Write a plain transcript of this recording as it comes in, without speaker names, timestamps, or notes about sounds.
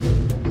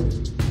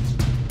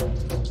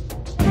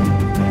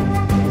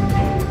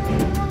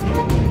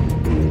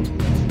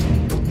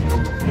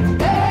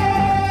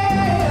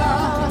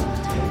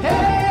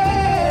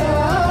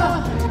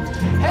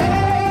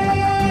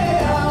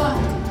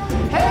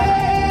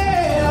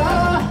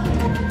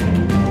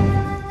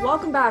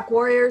Welcome back,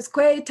 warriors.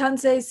 Kwe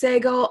Tansei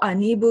Sego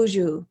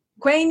Anibuju.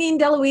 Kwe Nin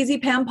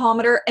Deluizi Pam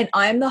Palmater, and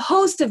I'm the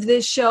host of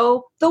this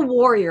show, The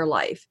Warrior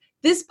Life.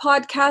 This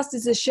podcast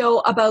is a show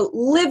about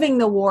living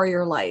the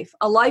warrior life,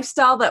 a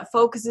lifestyle that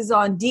focuses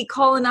on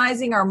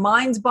decolonizing our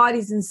minds,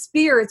 bodies, and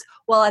spirits,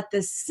 while at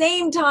the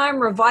same time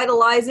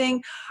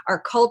revitalizing our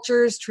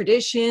cultures,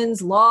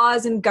 traditions,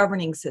 laws, and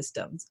governing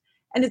systems.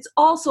 And it's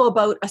also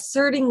about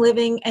asserting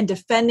living and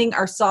defending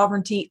our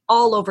sovereignty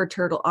all over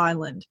Turtle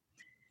Island.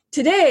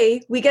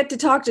 Today, we get to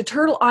talk to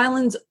Turtle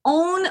Island's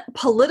own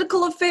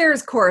political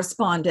affairs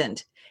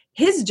correspondent.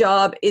 His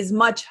job is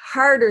much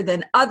harder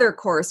than other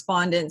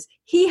correspondents.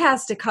 He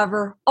has to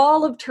cover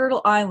all of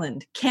Turtle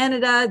Island,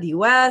 Canada, the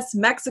US,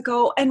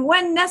 Mexico, and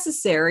when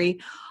necessary,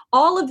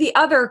 all of the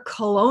other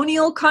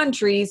colonial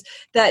countries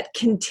that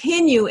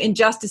continue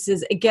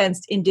injustices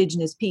against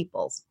Indigenous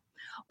peoples.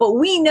 But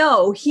we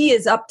know he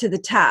is up to the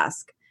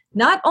task.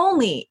 Not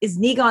only is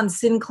Niigaan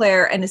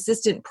Sinclair an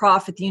assistant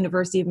prof at the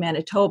University of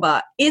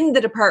Manitoba in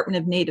the Department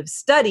of Native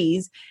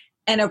Studies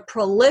and a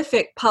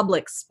prolific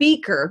public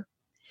speaker,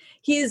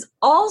 he is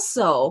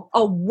also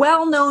a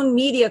well-known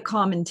media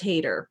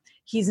commentator.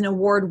 He's an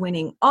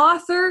award-winning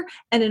author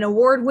and an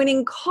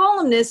award-winning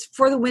columnist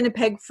for the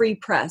Winnipeg Free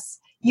Press.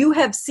 You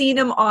have seen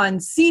him on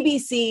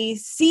CBC,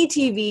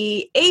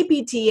 CTV,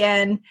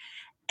 APTN,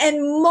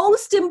 and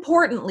most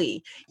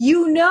importantly,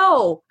 you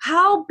know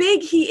how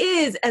big he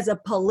is as a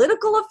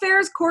political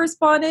affairs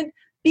correspondent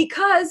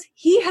because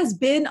he has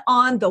been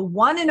on the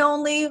one and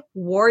only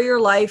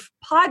Warrior Life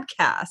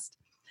podcast.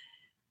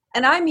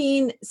 And I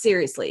mean,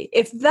 seriously,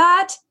 if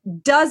that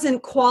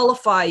doesn't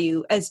qualify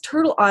you as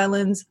Turtle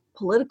Island's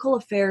political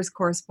affairs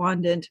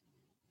correspondent,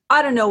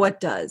 I don't know what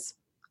does.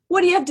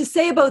 What do you have to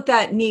say about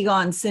that,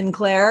 Niigaan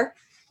Sinclair?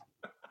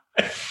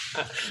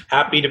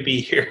 Happy to be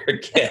here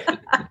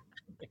again.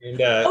 And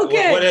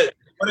okay.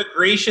 What a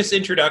gracious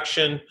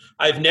introduction.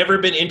 I've never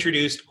been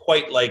introduced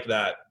quite like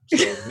that.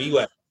 So, me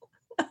well.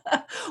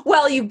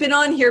 Well, you've been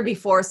on here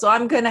before, so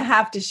I'm going to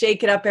have to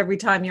shake it up every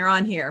time you're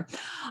on here.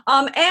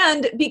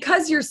 And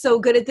because you're so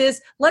good at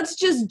this, let's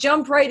just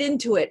jump right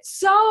into it.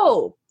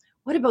 So,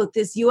 what about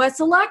this U.S.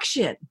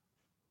 election?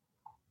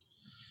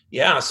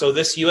 Yeah, so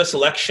this U.S.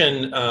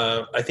 election,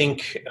 I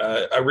think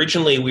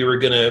originally we were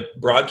going to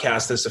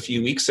broadcast this a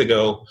few weeks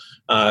ago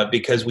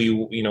because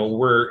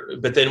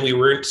but then we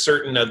weren't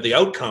certain of the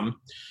outcome.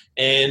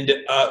 And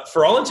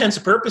for all intents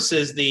and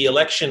purposes, the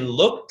election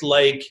looked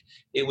like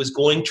it was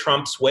going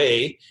Trump's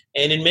way.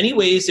 And in many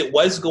ways, it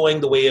was going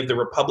the way of the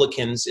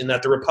Republicans in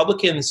that the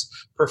Republicans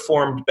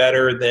performed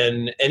better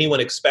than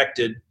anyone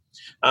expected,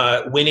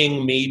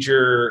 winning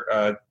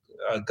major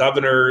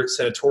governor,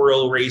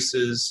 senatorial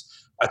races,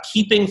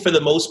 keeping for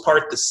the most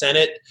part the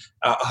Senate.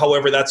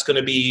 However, that's going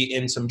to be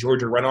in some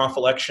Georgia runoff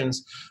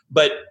elections.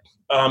 But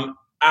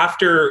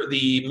after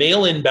the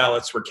mail-in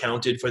ballots were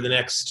counted for the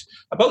next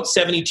about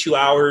 72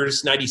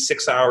 hours,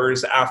 96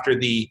 hours after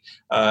the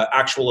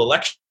actual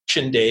election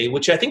day,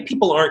 which I think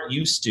people aren't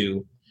used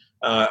to,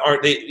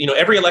 aren't they? You know,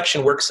 every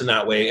election works in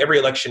that way. Every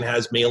election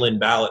has mail-in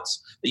ballots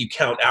that you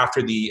count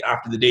after the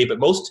day. But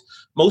most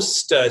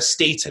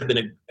states have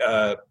been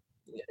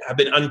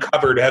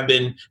uncovered, have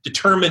been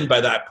determined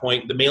by that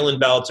point. The mail-in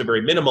ballots are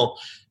very minimal.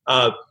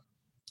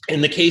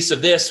 In the case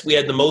of this, we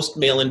had the most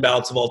mail-in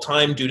ballots of all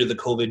time due to the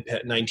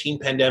COVID-19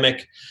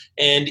 pandemic.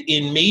 And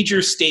in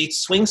major states,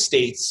 swing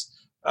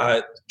states,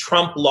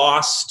 Trump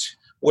lost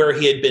where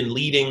he had been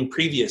leading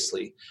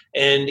previously.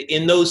 And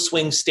in those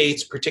swing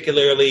states,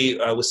 particularly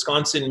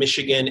Wisconsin,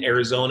 Michigan,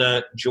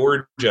 Arizona,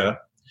 Georgia,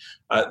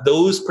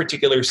 those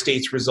particular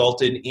states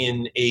resulted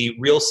in a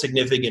real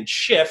significant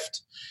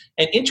shift.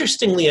 And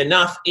interestingly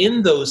enough,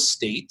 in those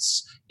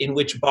states in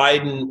which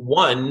Biden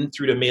won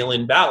through the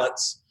mail-in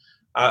ballots,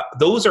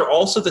 those are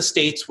also the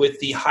states with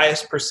the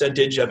highest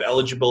percentage of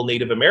eligible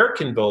Native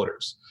American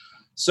voters.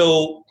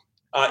 So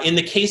in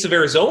the case of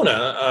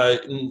Arizona,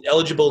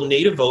 eligible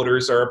Native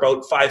voters are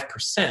about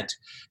 5%.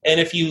 And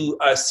if you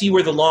see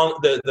where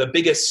the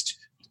biggest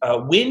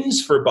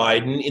wins for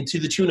Biden into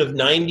the tune of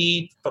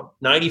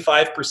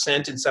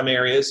 95% in some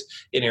areas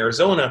in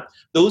Arizona,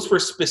 those were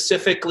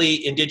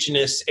specifically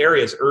indigenous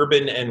areas,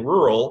 urban and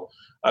rural,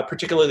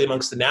 particularly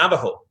amongst the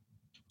Navajo.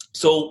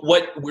 So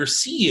what we're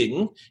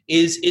seeing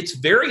is it's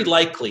very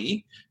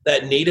likely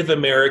that Native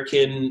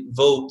American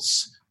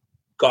votes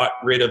got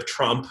rid of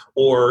Trump,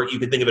 or you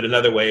could think of it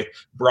another way,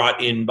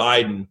 brought in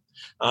Biden.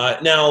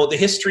 Now, the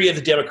history of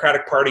the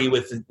Democratic Party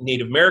with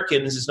Native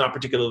Americans is not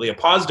particularly a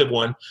positive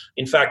one.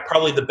 In fact,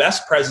 probably the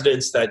best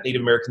presidents that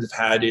Native Americans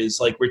have had is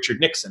like Richard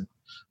Nixon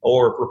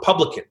or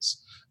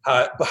Republicans.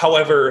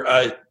 However,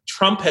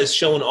 Trump has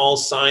shown all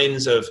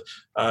signs of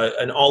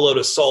an all-out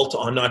assault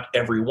on not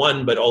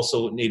everyone, but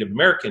also Native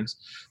Americans.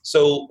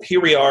 So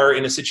here we are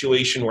in a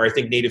situation where I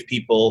think Native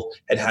people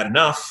had had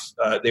enough.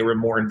 They were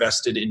more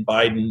invested in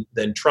Biden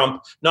than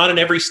Trump. Not in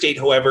every state,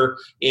 however.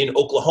 In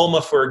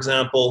Oklahoma, for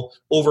example,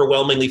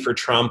 overwhelmingly for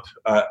Trump,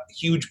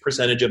 huge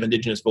percentage of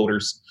indigenous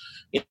voters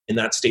in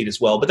that state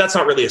as well. But that's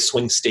not really a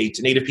swing state.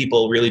 Native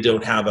people really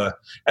don't have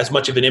as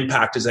much of an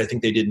impact as I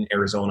think they did in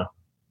Arizona.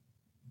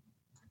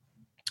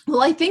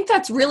 Well, I think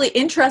that's really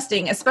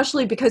interesting,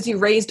 especially because you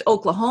raised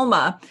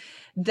Oklahoma,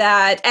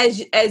 that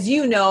as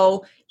you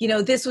know,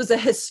 this was a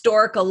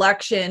historic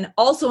election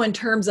also in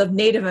terms of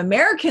Native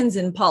Americans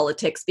in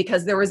politics,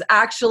 because there was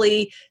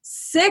actually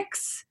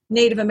 6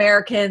 Native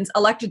Americans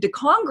elected to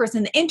Congress.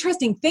 And the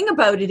interesting thing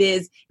about it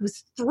is it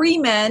was 3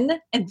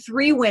 men and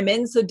 3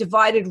 women, so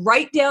divided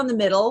right down the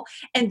middle,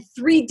 and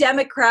 3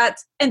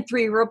 Democrats and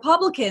 3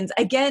 Republicans,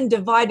 again,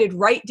 divided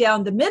right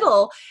down the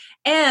middle.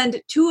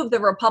 And 2 of the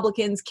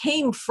Republicans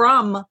came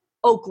from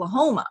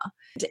Oklahoma.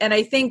 And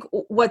I think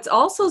what's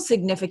also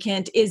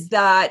significant is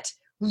that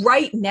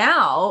right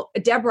now,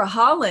 Deborah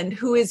Haaland,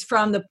 who is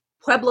from the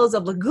Pueblos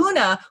of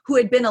Laguna, who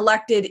had been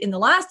elected in the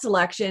last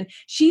election,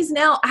 she's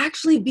now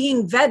actually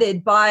being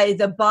vetted by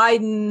the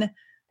Biden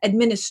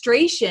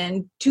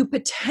administration to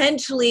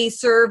potentially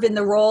serve in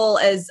the role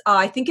as,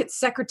 I think it's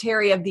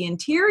Secretary of the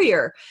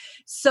Interior.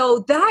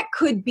 So that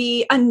could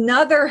be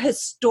another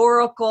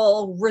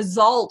historical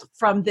result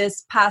from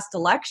this past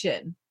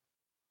election.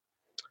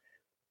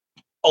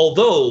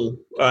 Although,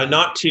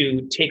 not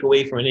to take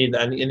away from any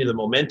of the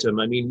momentum,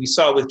 I mean, we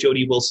saw with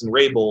Jody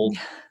Wilson-Raybould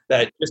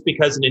that just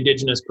because an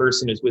Indigenous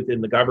person is within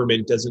the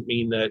government doesn't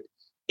mean that,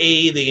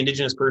 A, the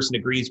Indigenous person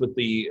agrees with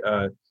the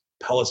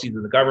policies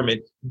of the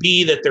government,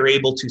 B, that they're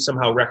able to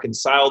somehow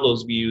reconcile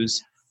those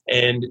views,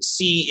 and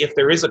C, if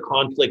there is a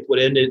conflict, what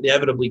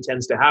inevitably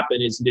tends to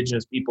happen is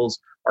Indigenous peoples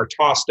are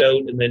tossed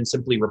out and then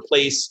simply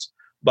replaced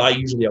by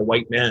usually a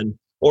white man.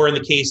 Or in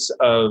the case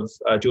of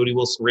Jody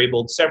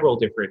Wilson-Raybould, several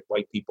different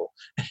white people.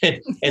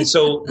 And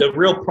so the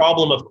real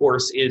problem, of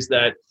course, is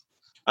that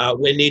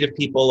when Native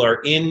people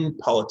are in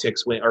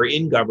politics, are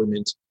in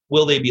government,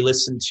 will they be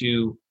listened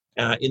to?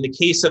 In the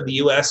case of the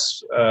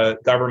U.S.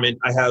 Government,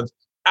 I have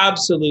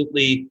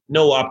absolutely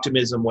no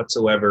optimism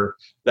whatsoever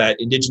that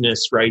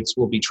Indigenous rights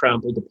will be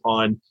trampled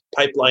upon,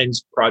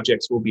 pipelines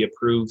projects will be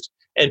approved,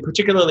 and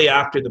particularly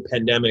after the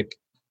pandemic,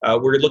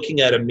 we're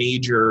looking at a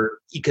major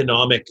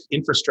economic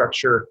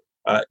infrastructure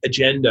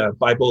agenda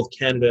by both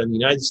Canada and the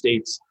United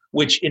States,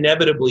 which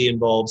inevitably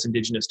involves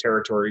Indigenous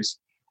territories.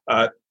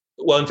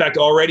 Well, in fact,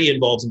 already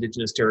involves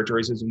Indigenous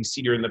territories, as we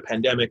see during the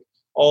pandemic.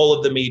 All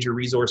of the major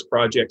resource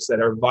projects that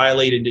are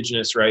violate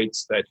Indigenous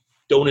rights, that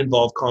don't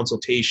involve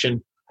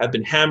consultation, have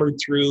been hammered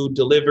through,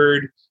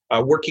 delivered,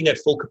 working at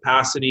full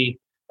capacity.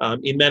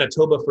 In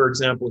Manitoba, for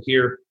example,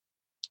 here,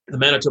 the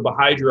Manitoba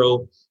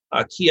Hydro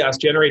Kias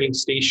generating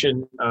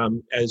station,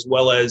 as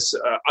well as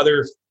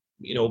other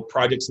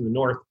projects in the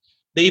north,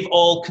 they've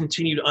all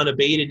continued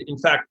unabated. In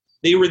fact,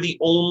 they were the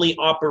only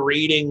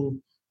operating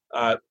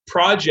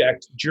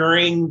project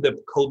during the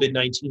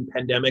COVID-19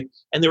 pandemic,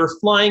 and they were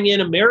flying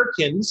in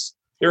Americans.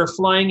 They were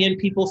flying in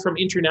people from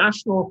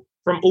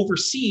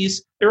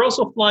overseas. They're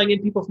also flying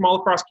in people from all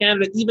across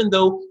Canada, even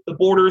though the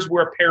borders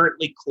were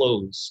apparently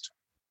closed.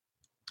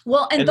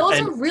 Well, and those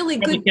are really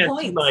good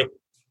points. See my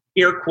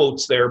air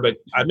quotes there, but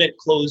I meant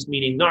closed,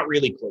 meaning not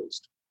really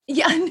closed.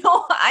 Yeah,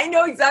 no, I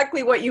know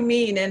exactly what you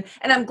mean. And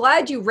I'm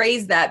glad you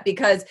raised that,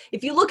 because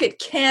if you look at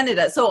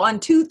Canada, so on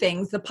 2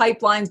 things, the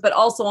pipelines, but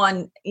also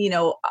on,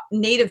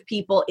 Native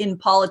people in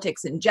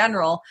politics in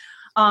general,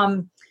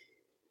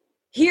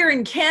 here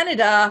in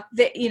Canada,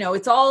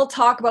 it's all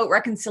talk about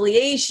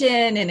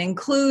reconciliation and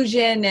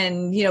inclusion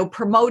and,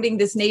 promoting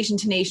this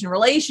nation-to-nation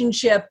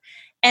relationship.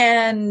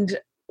 And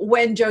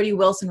when Jody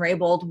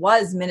Wilson-Raybould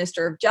was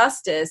Minister of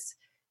Justice,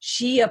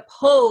 she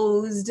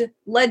opposed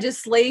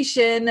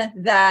legislation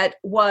that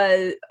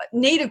was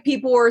Native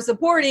people were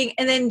supporting,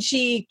 and then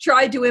she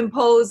tried to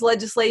impose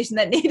legislation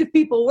that Native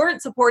people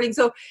weren't supporting.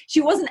 So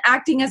she wasn't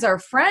acting as our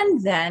friend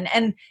then.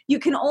 And you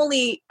can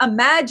only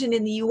imagine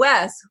in the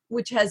US,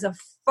 which has a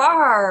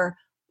far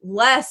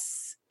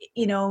less,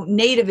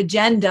 Native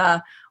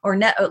agenda or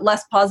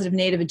less positive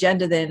Native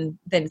agenda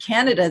than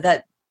Canada,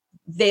 that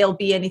they'll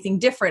be anything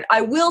different.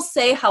 I will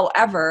say,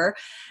 however,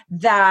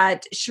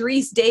 that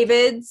Sharice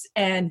Davids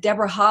and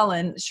Deborah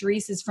Haaland,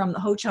 Sharice is from the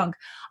Ho-Chunk,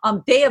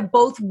 they have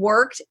both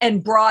worked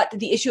and brought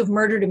the issue of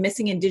murder to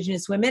missing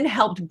Indigenous women,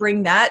 helped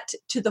bring that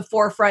to the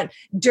forefront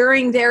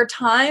during their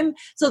time.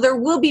 So there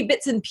will be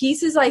bits and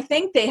pieces. I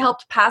think they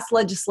helped pass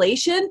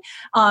legislation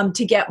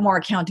to get more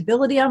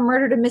accountability on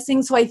murder to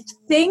missing. So I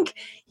think,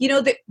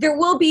 there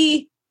will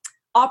be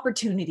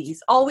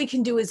opportunities. All we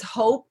can do is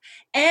hope.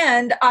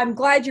 And I'm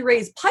glad you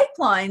raised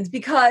pipelines,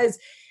 because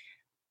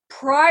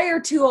prior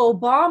to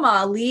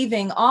Obama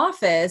leaving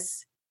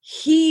office,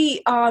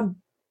 he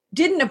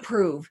didn't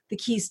approve the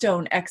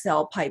Keystone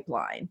XL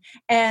pipeline.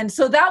 And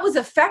so that was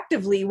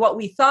effectively what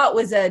we thought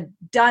was a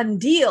done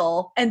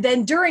deal. And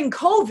then during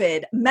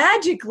COVID,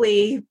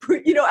 magically,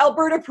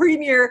 Alberta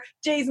Premier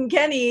Jason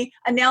Kenney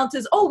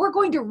announces, we're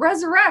going to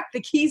resurrect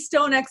the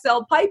Keystone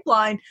XL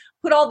pipeline,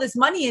 put all this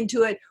money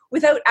into it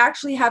without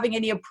actually having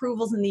any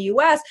approvals in the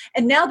US.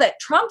 And now that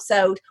Trump's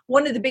out,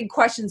 one of the big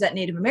questions that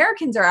Native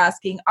Americans are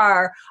asking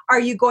are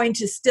you going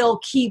to still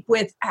keep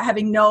with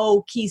having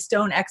no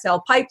Keystone XL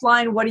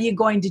pipeline? What are you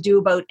going to do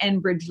about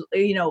Enbridge,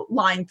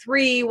 Line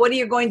 3? What are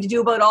you going to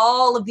do about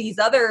all of these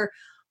other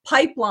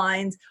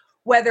pipelines?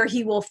 Whether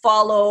he will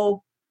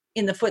follow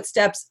in the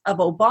footsteps of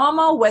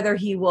Obama, whether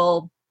he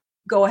will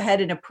go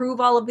ahead and approve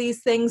all of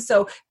these things.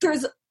 So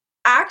there's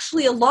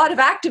actually a lot of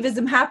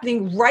activism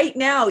happening right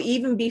now,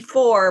 even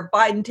before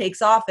Biden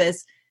takes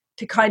office,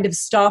 to kind of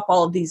stop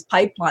all of these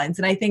pipelines.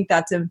 And I think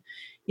that's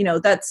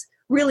that's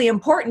really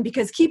important,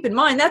 because keep in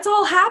mind, that's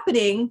all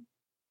happening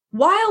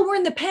while we're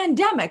in the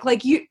pandemic.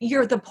 Like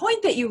you're the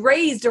point that you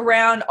raised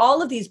around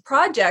all of these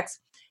projects,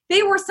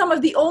 they were some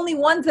of the only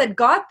ones that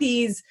got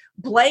these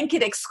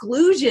blanket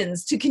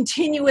exclusions to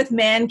continue with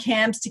man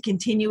camps, to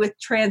continue with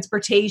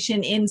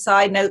transportation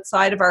inside and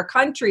outside of our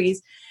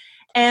countries.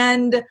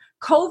 And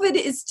COVID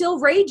is still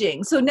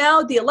raging. So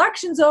now the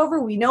election's over.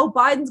 We know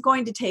Biden's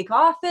going to take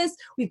office.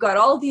 We've got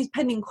all of these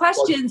pending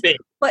questions,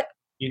 but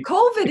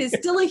COVID is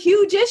still a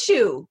huge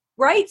issue,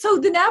 right? So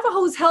the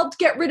Navajos helped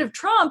get rid of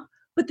Trump,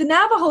 but the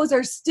Navajos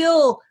are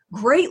still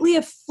greatly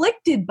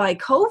afflicted by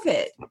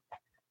COVID.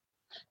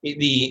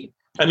 You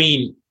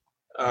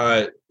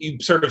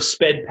sort of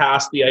sped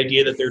past the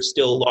idea that there's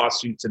still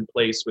lawsuits in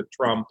place with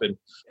Trump, and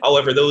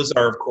however, those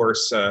are, of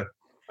course,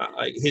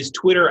 his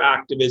Twitter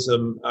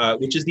activism,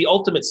 which is the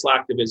ultimate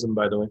slacktivism,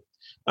 by the way,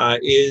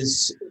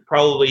 is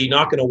probably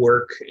not going to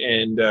work.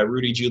 And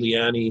Rudy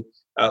Giuliani,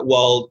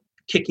 while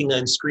kicking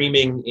and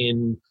screaming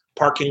in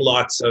parking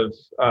lots of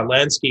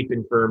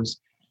landscaping firms,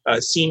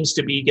 seems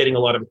to be getting a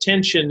lot of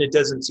attention. It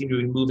doesn't seem to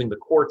be moving the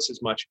courts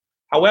as much.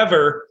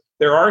 However,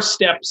 there are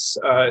steps.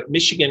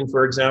 Michigan,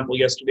 for example,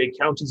 yesterday,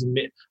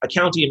 a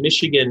county in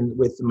Michigan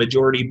with the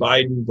majority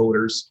Biden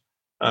voters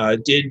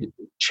did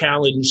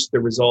challenge the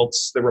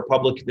results.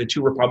 The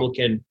two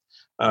Republican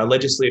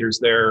legislators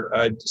there.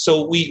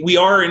 So we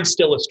are in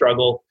still a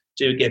struggle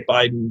to get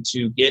Biden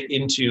to get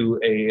into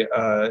the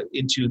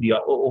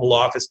Oval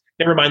Office.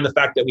 Never mind the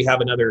fact that we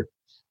have another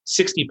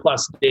 60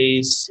 plus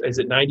days. Is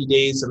it 90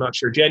 days? I'm not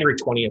sure. January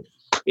 20th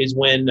is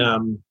when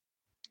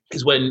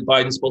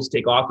Biden's supposed to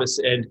take office,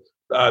 and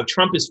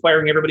Trump is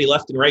firing everybody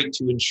left and right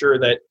to ensure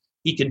that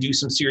he can do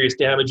some serious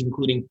damage,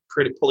 including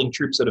pulling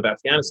troops out of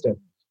Afghanistan.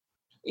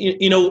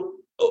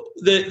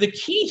 The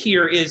key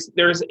here is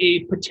there's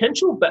two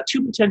potential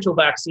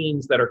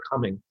vaccines that are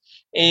coming,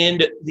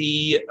 and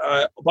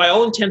by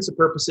all intents and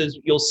purposes,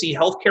 you'll see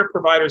healthcare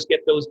providers get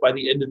those by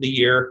the end of the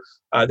year.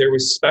 There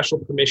was special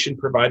permission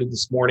provided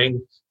this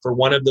morning for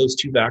one of those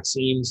two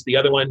vaccines. The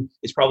other one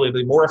is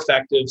probably more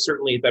effective,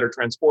 certainly better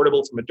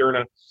transportable, from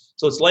Moderna.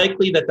 So it's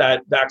likely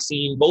that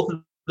vaccine, both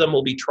of them,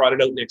 will be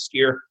trotted out next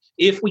year.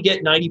 If we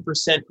get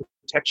 90%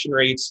 protection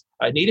rates,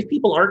 Native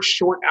people aren't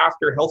short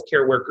after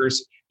healthcare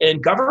workers,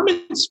 and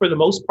governments, for the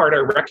most part,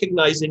 are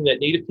recognizing that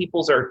Native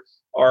peoples are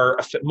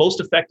most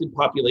affected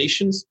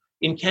populations.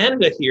 In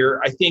Canada here,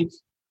 I think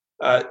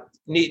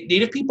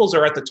Native peoples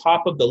are at the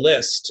top of the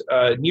list,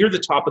 near the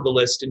top of the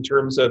list, in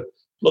terms of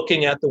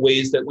looking at the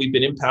ways that we've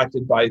been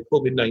impacted by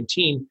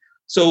COVID-19.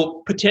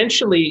 So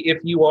potentially, if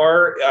you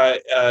are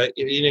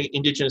in an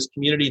Indigenous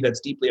community that's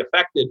deeply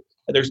affected,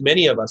 and there's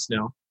many of us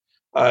now,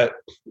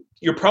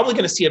 you're probably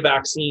going to see a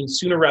vaccine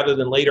sooner rather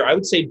than later. I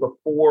would say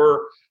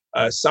before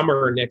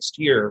summer next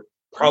year,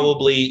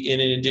 probably in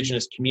an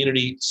Indigenous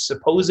community,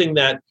 supposing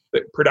that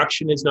the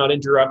production is not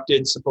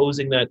interrupted,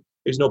 supposing that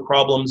there's no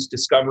problems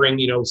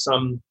discovering,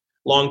 some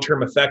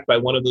long-term effect by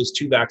one of those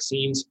two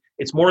vaccines.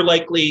 It's more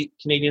likely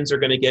Canadians are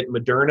going to get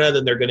Moderna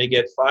than they're going to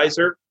get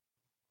Pfizer.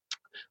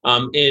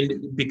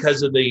 And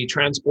because of the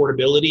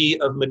transportability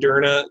of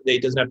Moderna,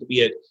 it doesn't have to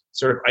be at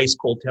sort of ice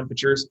cold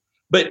temperatures.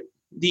 But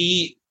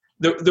the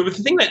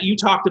thing that you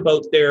talked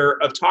about there,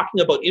 of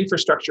talking about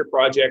infrastructure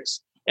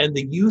projects and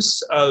the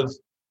use of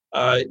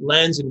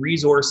lands and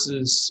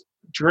resources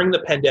during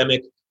the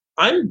pandemic,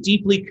 I'm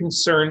deeply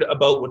concerned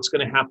about what's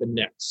going to happen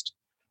next.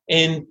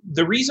 And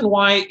the reason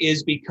why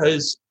is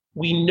because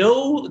we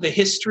know the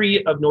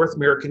history of North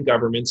American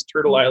governments.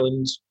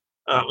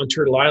 On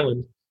Turtle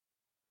Island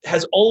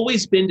has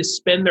always been to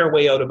spend their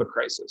way out of a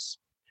crisis.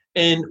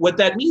 And what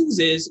that means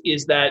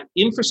is that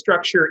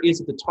infrastructure is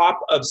at the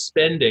top of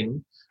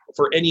spending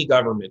for any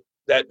government.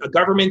 That a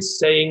government's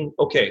saying,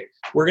 okay,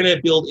 we're going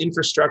to build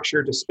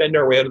infrastructure to spend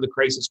our way out of the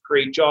crisis,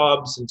 create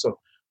jobs, and so.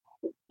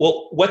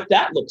 Well, what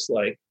that looks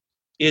like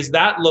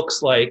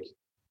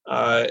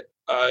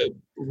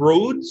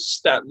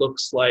roads, that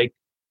looks like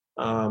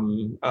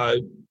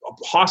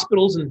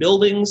hospitals and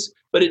buildings,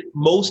 but it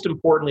most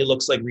importantly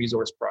looks like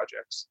resource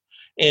projects.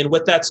 And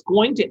what that's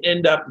going to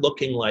end up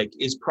looking like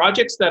is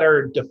projects that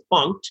are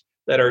defunct,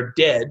 that are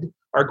dead,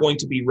 are going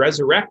to be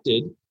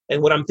resurrected.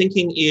 And what I'm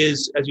thinking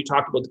is, as you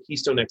talked about the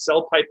Keystone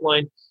XL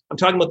pipeline, I'm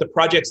talking about the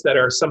projects that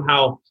are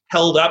somehow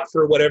held up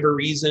for whatever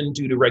reason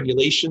due to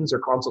regulations or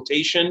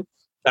consultation.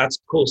 That's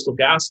Coastal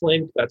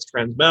GasLink, that's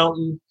Trans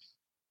Mountain.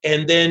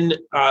 And then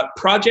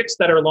projects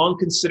that are long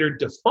considered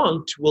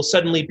defunct will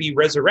suddenly be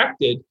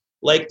resurrected,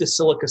 like the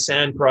Silica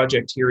Sand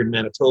project here in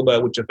Manitoba,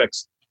 which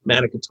affects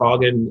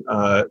Manicatogan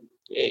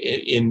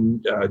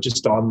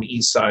just on the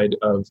east side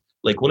of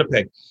Lake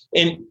Winnipeg.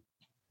 And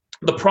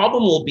the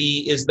problem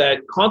is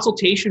that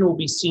consultation will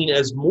be seen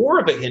as more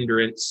of a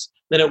hindrance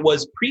than it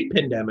was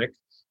pre-pandemic,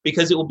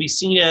 because it will be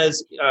seen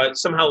as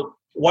somehow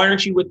Why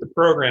aren't you with the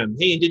program?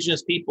 Hey,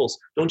 Indigenous peoples,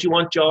 don't you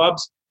want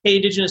jobs? Hey,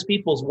 Indigenous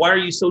peoples, why are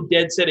you so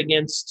dead set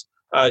against,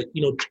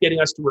 getting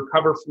us to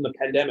recover from the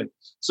pandemic?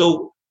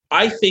 So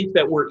I think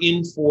that we're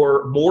in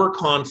for more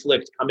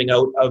conflict coming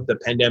out of the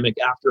pandemic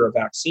after a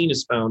vaccine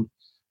is found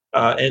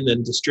and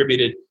then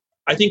distributed.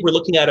 I think we're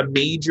looking at a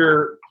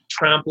major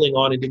trampling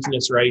on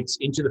Indigenous rights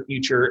into the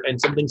future, and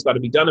something's got to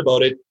be done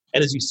about it.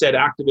 And as you said,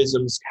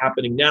 activism's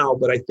happening now,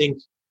 but I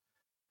think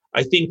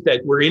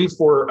that we're in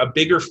for a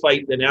bigger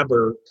fight than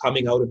ever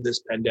coming out of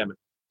this pandemic.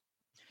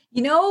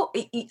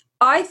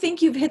 I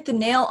think you've hit the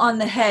nail on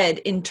the head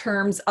in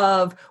terms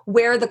of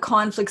where the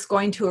conflict's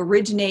going to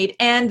originate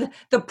and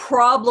the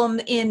problem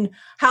in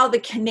how the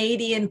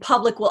Canadian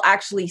public will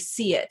actually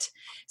see it.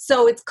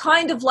 So it's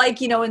kind of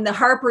like, in the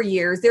Harper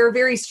years, they were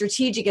very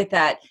strategic at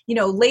that,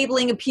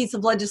 labeling a piece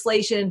of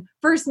legislation,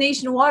 First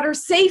Nation Water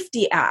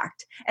Safety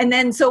Act. And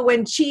then so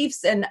when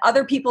chiefs and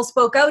other people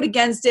spoke out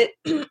against it,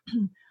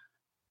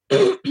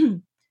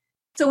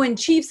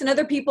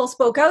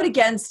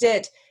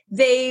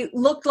 they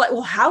looked like,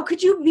 well, how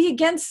could you be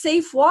against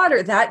safe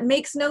water? That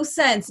makes no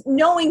sense.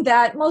 Knowing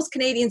that most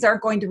Canadians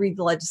aren't going to read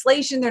the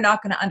legislation, they're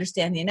not going to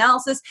understand the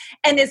analysis,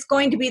 and it's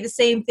going to be the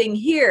same thing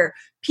here.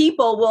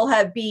 People will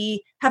have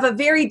a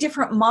very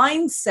different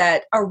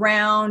mindset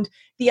around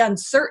the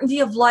uncertainty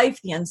of life,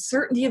 the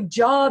uncertainty of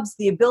jobs,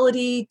 the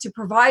ability to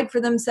provide for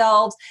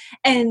themselves,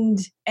 and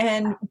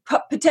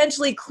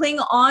potentially cling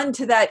on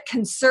to that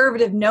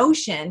conservative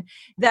notion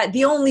that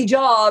the only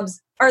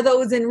jobs are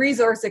those in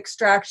resource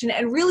extraction,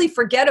 and really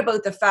forget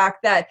about the fact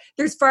that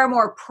there's far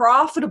more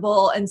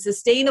profitable and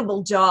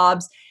sustainable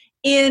jobs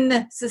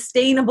in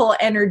sustainable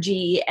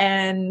energy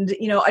and,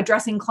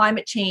 addressing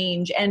climate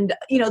change. And,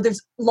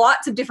 there's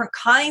lots of different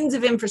kinds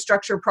of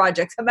infrastructure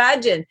projects.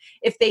 Imagine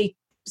if they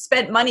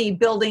spent money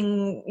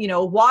building,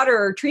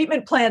 water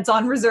treatment plants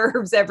on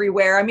reserves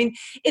everywhere. I mean,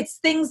 it's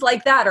things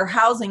like that, or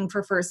housing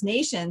for First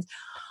Nations.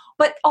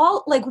 But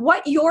all like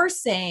what you're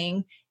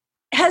saying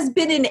has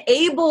been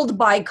enabled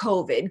by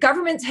COVID.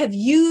 Governments have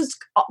used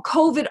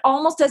COVID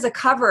almost as a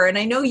cover. And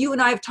I know you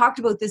and I have talked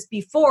about this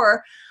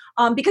before,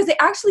 because they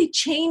actually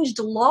changed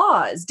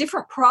laws.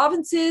 Different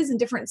provinces and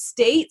different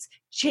states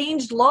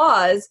changed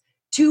laws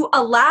to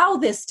allow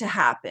this to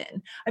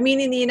happen. I mean,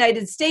 in the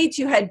United States,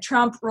 you had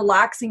Trump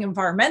relaxing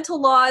environmental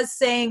laws,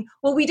 saying,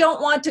 well, we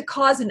don't want to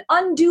cause an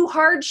undue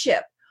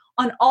hardship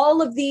on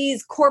all of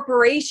these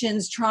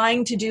corporations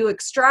trying to do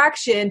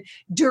extraction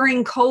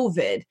during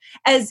COVID,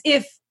 as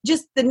if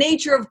just the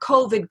nature of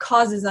COVID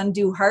causes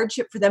undue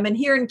hardship for them. And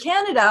here in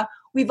Canada,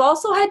 we've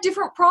also had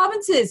different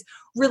provinces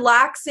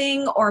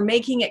relaxing or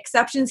making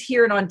exceptions.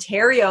 Here in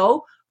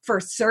Ontario, for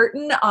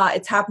certain,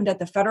 it's happened at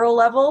the federal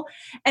level.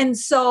 And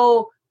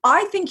so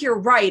I think you're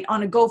right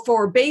on a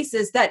go-forward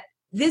basis that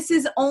this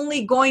is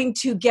only going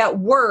to get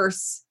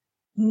worse,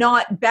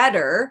 not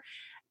better.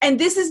 And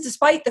this is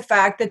despite the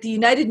fact that the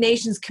United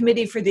Nations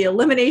Committee for the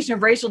Elimination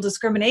of Racial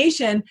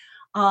Discrimination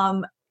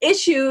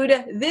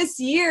issued this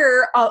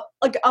year,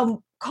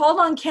 called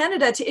on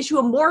Canada to issue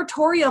a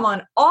moratorium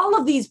on all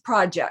of these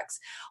projects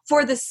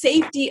for the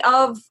safety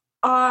of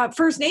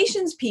First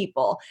Nations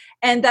people,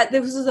 and that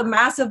this was a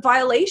massive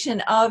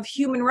violation of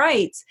human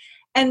rights.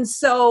 And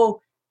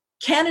so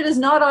Canada's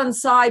not on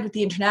side with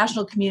the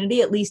international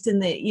community, at least in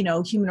the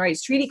human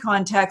rights treaty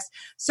context,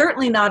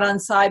 certainly not on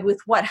side with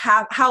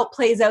how it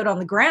plays out on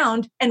the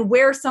ground and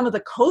where some of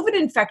the COVID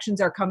infections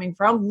are coming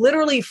from,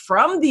 literally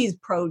from these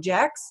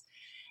projects,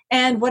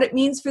 and what it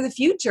means for the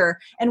future.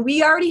 And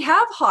we already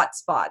have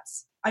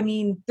hotspots. I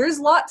mean, there's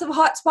lots of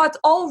hotspots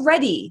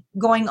already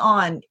going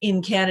on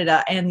in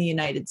Canada and the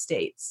United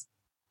States.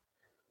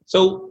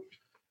 So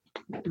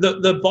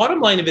the bottom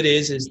line of it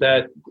is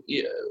that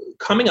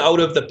coming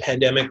out of the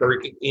pandemic,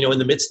 or in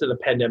the midst of the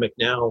pandemic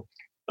now,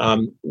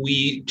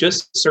 we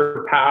just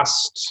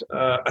surpassed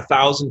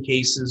 1,000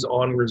 cases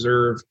on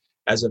reserve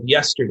as of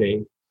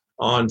yesterday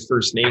on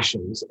First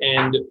Nations.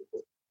 And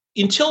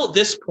until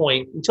this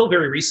point, until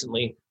very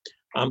recently,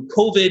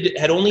 COVID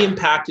had only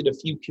impacted a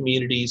few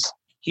communities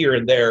here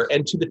and there,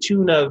 and to the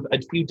tune of a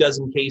few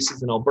dozen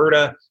cases in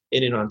Alberta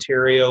and in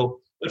Ontario.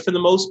 But for the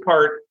most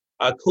part,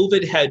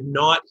 COVID had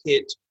not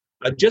hit,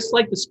 just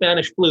like the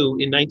Spanish flu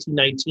in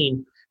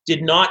 1919,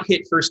 did not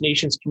hit First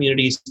Nations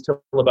communities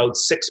until about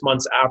 6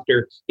 months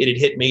after it had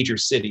hit major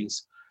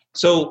cities.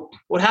 So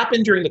what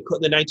happened during the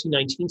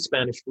 1919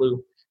 Spanish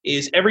flu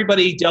is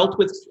everybody dealt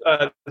with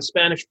the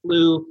Spanish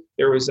flu.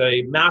 There was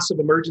a massive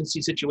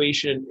emergency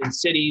situation in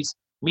cities.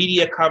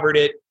 Media covered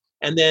it,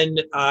 and then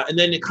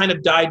it kind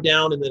of died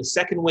down, and then the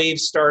second wave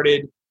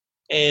started,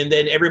 and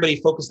then everybody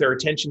focused their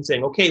attention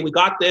saying, okay, we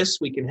got this,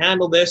 we can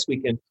handle this, we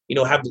can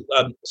have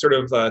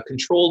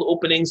controlled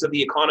openings of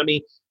the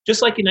economy,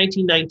 just like in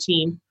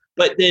 1919.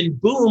 But then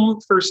boom,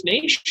 First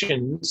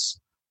Nations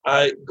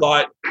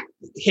got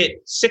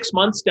hit 6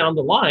 months down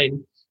the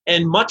line,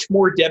 and much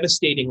more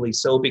devastatingly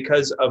so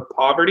because of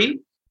poverty,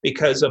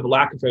 because of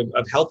lack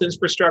of health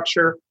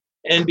infrastructure,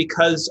 and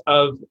because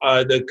of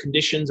the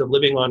conditions of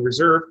living on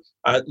reserve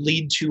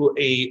lead to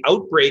a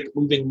outbreak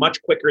moving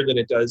much quicker than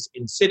it does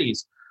in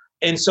cities.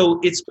 And so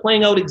it's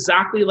playing out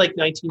exactly like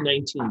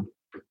 1919.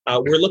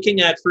 We're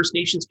looking at First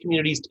Nations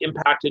communities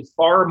impacted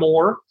far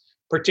more,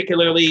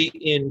 particularly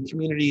in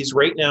communities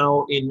right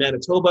now in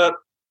Manitoba,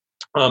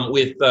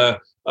 with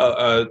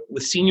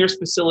seniors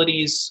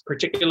facilities,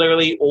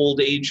 particularly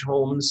old age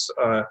homes,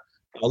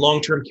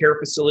 long-term care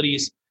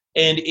facilities.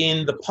 And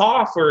in the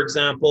PAW, for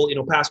example, in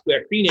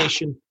Opaskwayak Cree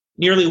Nation,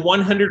 nearly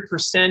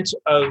 100%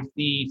 of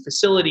the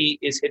facility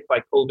is hit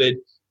by COVID,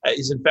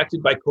 is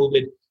infected by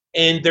COVID,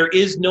 and there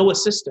is no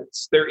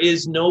assistance. There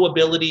is no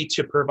ability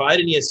to provide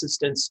any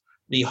assistance.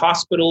 The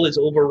hospital is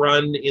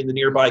overrun in the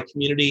nearby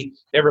community,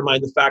 never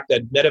mind the fact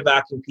that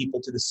medevacing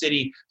people to the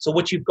city. So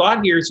what you've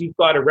got here is you've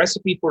got a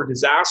recipe for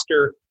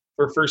disaster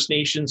for First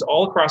Nations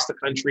all across the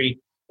country,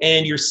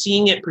 and you're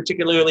seeing it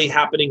particularly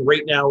happening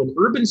right now in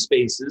urban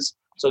spaces.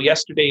 So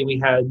yesterday we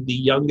had the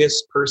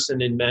youngest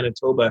person in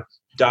Manitoba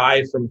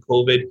die from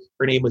COVID.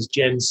 Her name was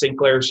Jen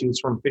Sinclair. She was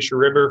from Fisher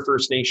River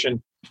First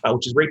Nation,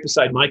 which is right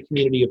beside my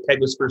community of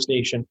Peguis First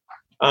Nation.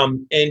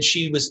 And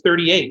she was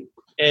 38.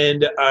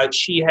 And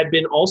she had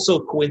been also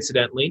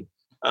coincidentally,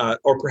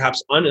 or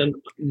perhaps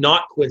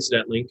not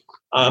coincidentally,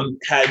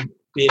 had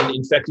been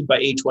infected by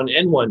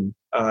H1N1,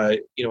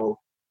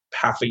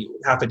 half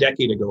a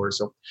decade ago or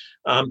so.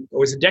 Or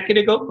was it a decade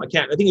ago? I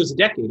think it was a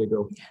decade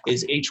ago,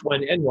 is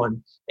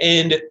H1N1.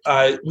 And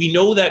we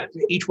know that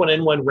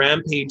H1N1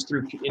 rampaged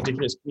through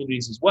Indigenous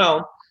communities as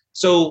well.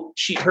 So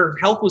her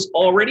health was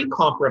already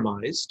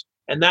compromised.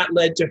 And that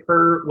led to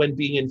her, when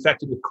being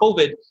infected with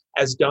COVID,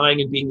 as dying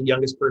and being the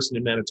youngest person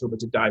in Manitoba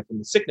to die from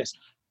the sickness.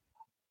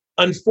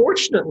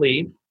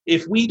 Unfortunately,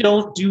 if we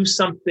don't do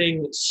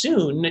something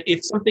soon,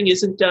 if something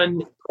isn't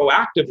done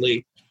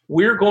proactively,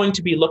 we're going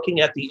to be looking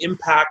at the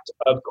impact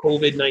of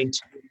COVID-19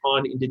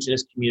 on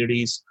Indigenous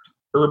communities,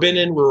 urban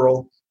and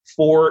rural,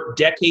 for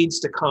decades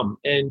to come.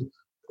 And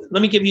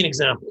let me give you an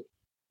example.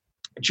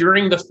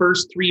 During the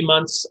first 3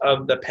 months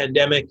of the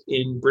pandemic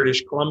in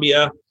British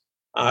Columbia,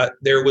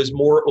 there was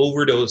more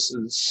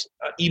overdoses,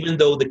 even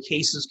though the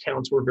cases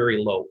counts were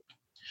very low.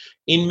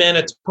 In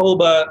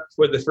Manitoba,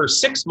 for the first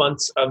 6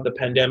 months of the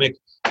pandemic,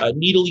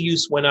 needle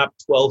use went up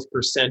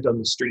 12% on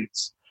the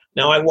streets.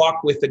 Now, I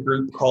walk with a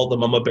group called the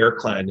Mama Bear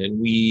Clan, and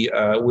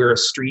we're a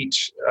street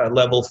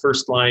level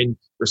first line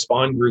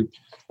respond group,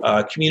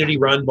 community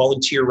run,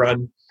 volunteer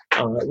run.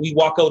 We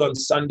walk out on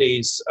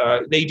Sundays.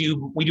 We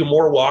do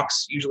more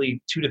walks,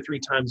 usually 2 to 3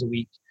 times a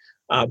week.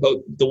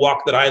 But the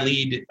walk that I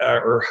lead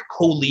or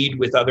co-lead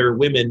with other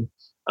women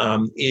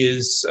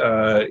is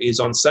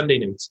on Sunday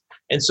nights.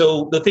 And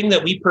so the thing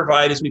that we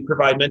provide is we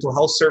provide mental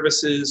health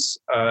services,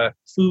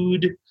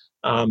 food,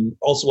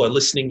 also a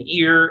listening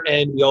ear,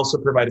 and we also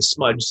provide a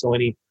smudge, so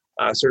any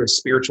sort of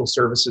spiritual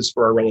services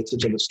for our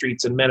relatives on the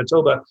streets. In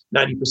Manitoba,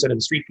 90% of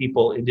the street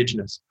people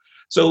Indigenous.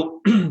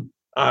 So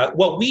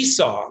what we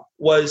saw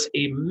was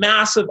a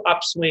massive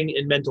upswing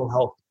in mental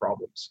health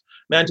problems,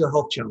 mental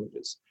health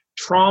challenges.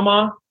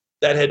 Trauma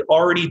that had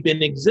already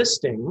been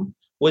existing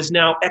was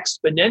now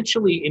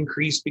exponentially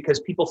increased because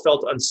people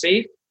felt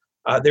unsafe.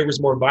 There was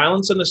more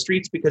violence on the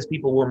streets because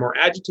people were more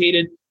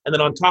agitated. And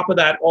then on top of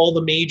that, all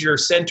the major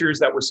centers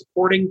that were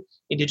supporting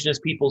Indigenous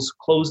peoples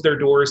closed their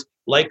doors,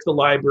 like the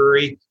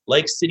library,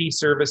 like city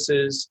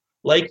services,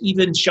 like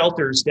even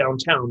shelters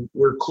downtown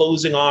were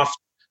closing off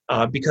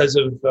because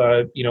of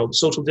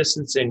social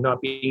distancing,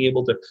 not being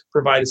able to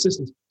provide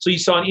assistance. So you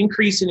saw an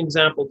increase in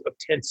example of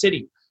tent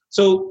city.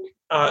 So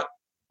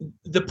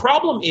the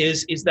problem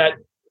is that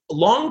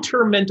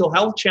long-term mental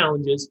health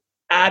challenges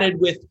added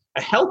with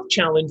a health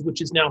challenge,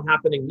 which is now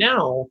happening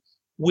now,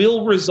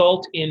 will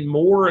result in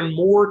more and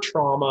more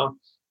trauma,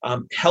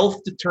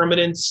 health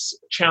determinants,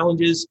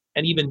 challenges,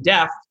 and even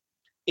death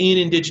in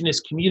Indigenous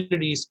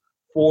communities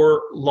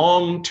for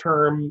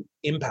long-term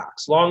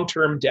impacts,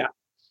 long-term death.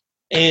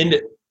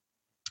 And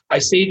I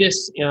say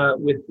this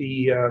with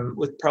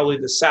probably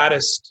the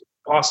saddest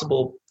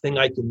possible thing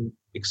I can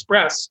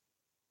express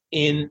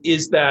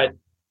is that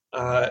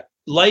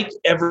like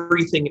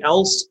everything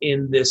else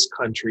in this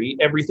country,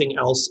 everything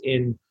else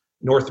in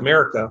North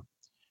America,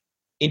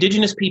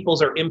 Indigenous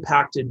peoples are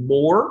impacted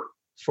more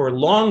for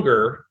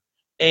longer,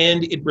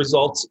 and it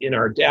results in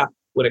our death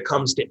when it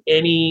comes to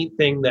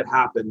anything that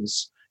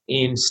happens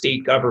in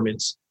state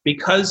governments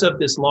because of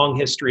this long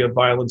history of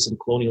violence and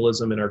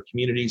colonialism in our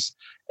communities.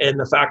 And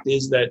the fact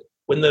is that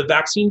when the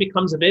vaccine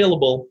becomes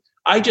available,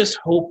 I just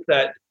hope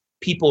that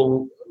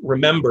people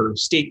remember,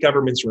 state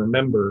governments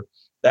remember,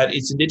 that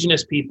it's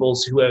Indigenous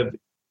peoples who have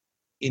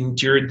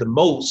endured the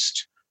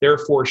most,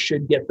 therefore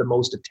should get the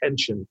most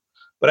attention.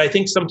 But I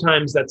think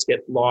sometimes that's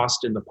get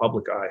lost in the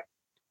public eye.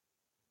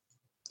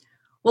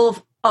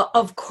 Well,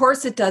 of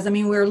course it does. I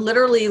mean, we're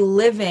literally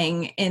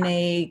living in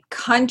a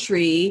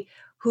country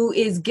who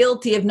is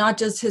guilty of not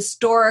just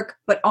historic,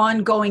 but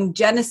ongoing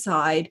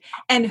genocide,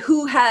 and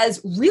who has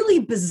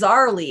really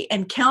bizarrely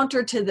and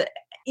counter to the,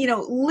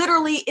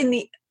 literally in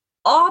the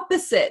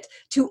opposite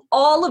to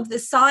all of the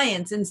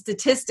science and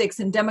statistics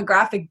and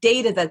demographic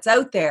data that's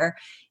out there,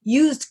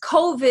 used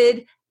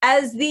COVID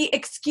as the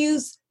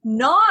excuse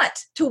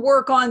not to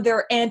work on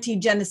their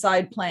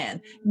anti-genocide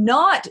plan,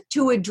 not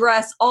to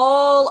address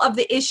all of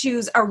the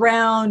issues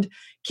around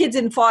kids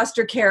in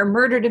foster care,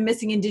 murdered and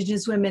missing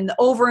Indigenous women, the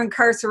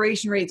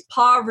over-incarceration rates,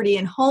 poverty,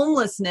 and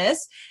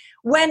homelessness,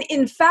 when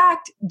in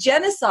fact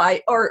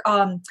genocide or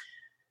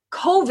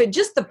COVID,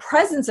 just the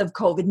presence of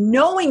COVID,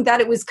 knowing that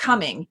it was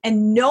coming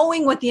and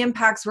knowing what the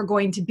impacts were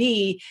going to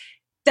be,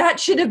 that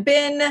should have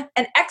been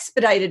an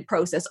expedited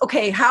process.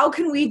 Okay, how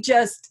can we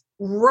just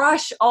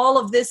rush all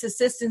of this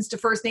assistance to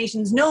First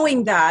Nations,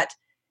 knowing that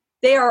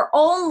they are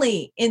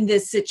only in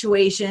this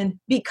situation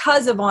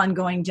because of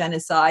ongoing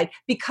genocide,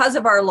 because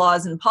of our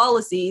laws and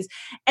policies,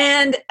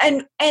 and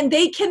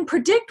they can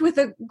predict with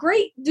a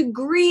great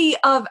degree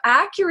of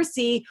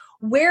accuracy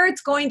where it's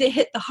going to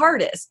hit the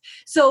hardest.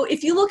 So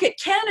if you look at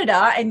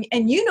Canada,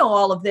 and you know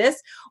all of this,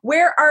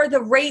 where are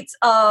the rates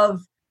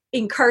of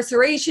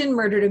incarceration,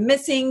 murdered and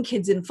missing,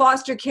 kids in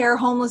foster care,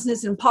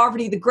 homelessness and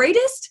poverty the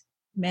greatest?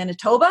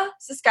 Manitoba,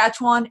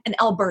 Saskatchewan, and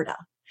Alberta.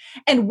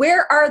 And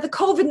where are the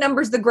COVID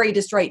numbers the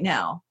greatest right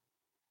now?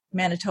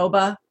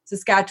 Manitoba,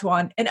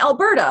 Saskatchewan, and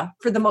Alberta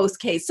for the most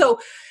case. So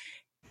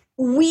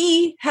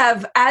we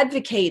have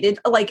advocated,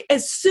 like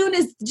as soon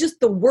as just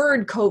the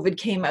word COVID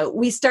came out,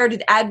 we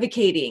started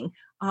advocating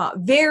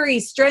very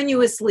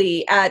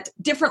strenuously at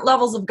different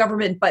levels of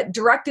government, but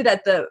directed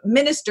at the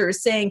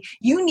ministers, saying,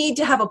 you need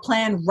to have a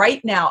plan right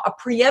now, a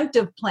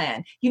preemptive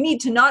plan. You need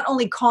to not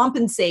only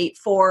compensate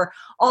for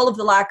all of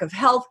the lack of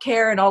health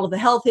care and all of the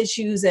health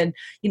issues and,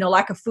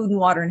 lack of food and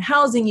water and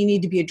housing. You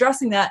need to be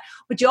addressing that,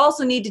 but you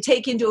also need to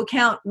take into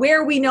account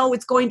where we know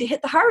it's going to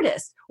hit the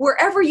hardest.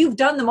 Wherever you've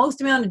done the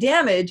most amount of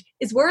damage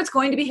is where it's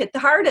going to be hit the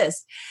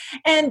hardest.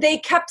 And they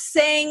kept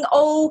saying,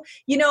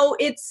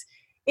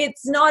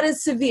 it's not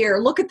as severe.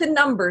 Look at the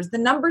numbers. The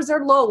numbers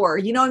are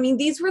lower.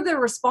 These were the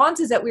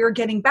responses that we were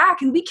getting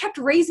back. And we kept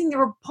raising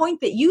the point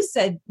that you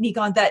said,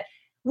 Meaghan, that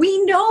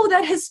we know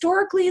that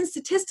historically and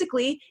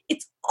statistically,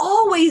 it's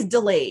always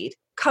delayed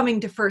coming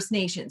to First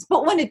Nations.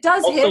 But when it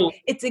does hit,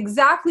 it's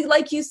exactly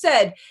like you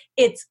said,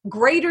 it's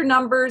greater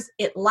numbers,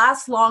 it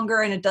lasts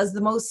longer, and it does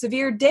the most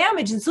severe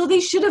damage. And so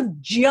they should have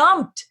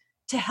jumped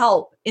to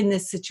help in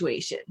this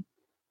situation.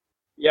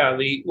 Yeah,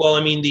 the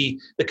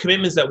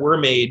commitments that were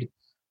made,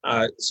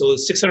 so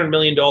 $600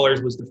 million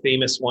was the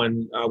famous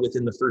one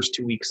within the first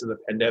 2 weeks of the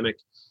pandemic.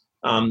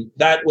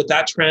 What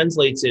that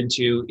translates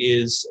into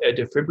is a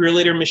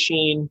defibrillator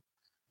machine,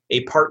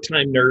 a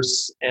part-time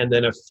nurse, and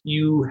then a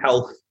few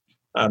health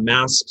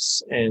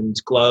masks and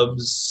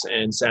gloves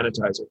and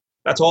sanitizer.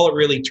 That's all it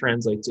really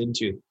translates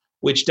into,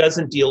 which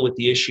doesn't deal with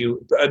the issue,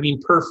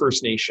 per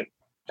First Nation.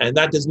 And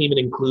that doesn't even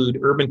include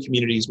urban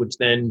communities, which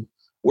then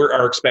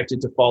are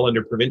expected to fall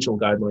under provincial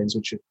guidelines,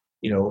 which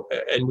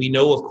and we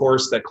know, of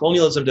course, that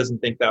colonialism doesn't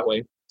think that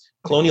way.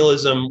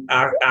 Colonialism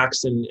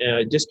acts in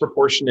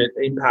disproportionate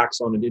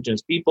impacts on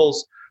Indigenous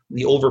peoples.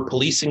 The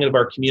over-policing of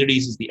our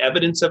communities is the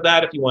evidence of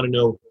that. If you want to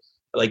know,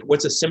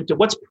 what's a symptom,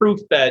 what's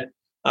proof that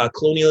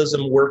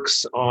colonialism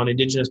works on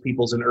Indigenous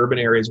peoples in urban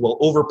areas? Well,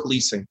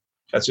 over-policing.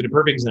 That's a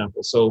perfect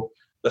example. So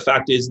the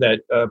fact is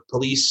that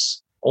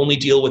police only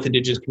deal with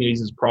Indigenous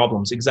communities as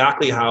problems,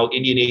 exactly how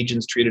Indian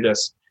agents treated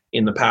us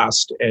in the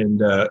past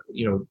and,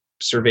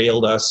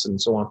 surveilled us and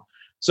so on.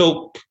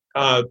 So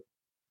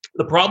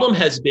the problem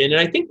has been, and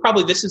I think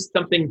probably this is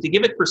something to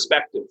give it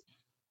perspective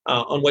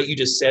on what you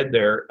just said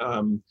there,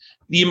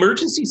 the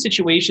emergency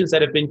situations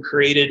that have been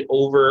created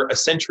over a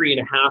century and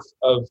a half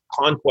of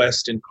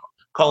conquest and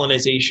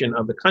colonization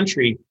of the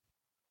country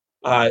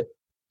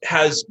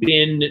has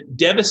been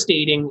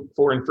devastating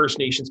for First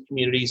Nations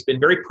communities, been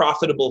very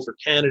profitable for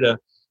Canada.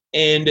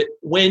 And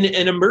when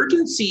an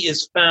emergency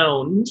is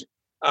found,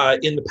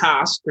 in the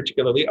past,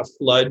 particularly a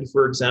flood,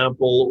 for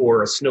example,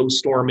 or a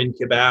snowstorm in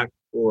Quebec,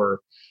 or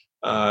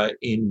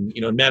in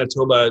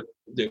Manitoba,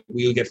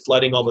 we get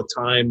flooding all the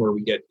time, or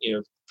we get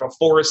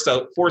forest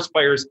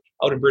fires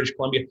out in British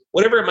Columbia,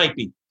 whatever it might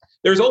be.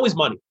 There's always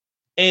money,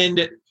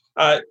 and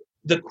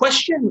the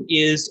question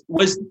is: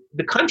 was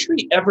the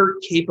country ever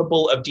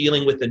capable of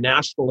dealing with a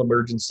national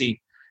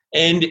emergency?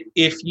 And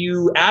if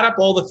you add up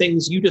all the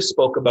things you just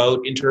spoke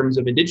about in terms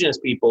of Indigenous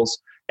peoples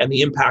and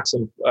the impacts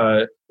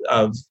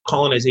of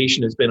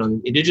colonization has been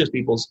on Indigenous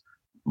peoples,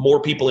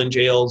 more people in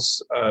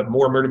jails,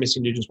 more murder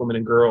missing Indigenous women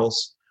and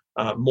girls,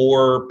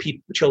 more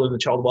children in the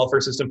child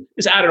welfare system,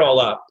 just add it all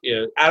up.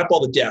 Add up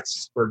all the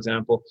deaths, for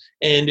example,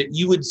 and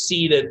you would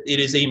see that it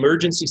is an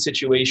emergency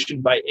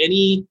situation by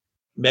any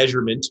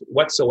measurement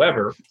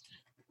whatsoever.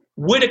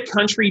 Would a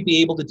country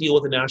be able to deal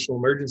with a national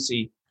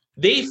emergency?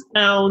 They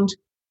found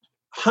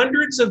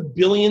hundreds of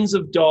billions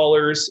of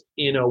dollars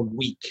in a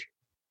week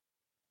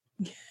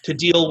to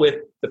deal with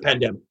the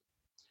pandemic.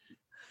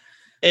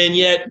 And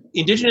yet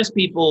Indigenous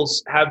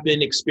peoples have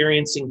been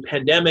experiencing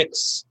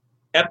pandemics,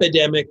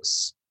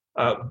 epidemics,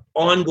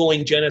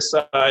 ongoing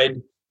genocide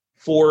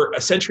for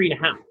a century and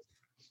a half.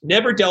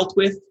 Never dealt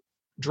with,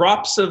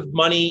 drops of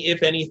money,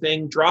 if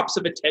anything, drops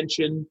of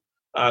attention,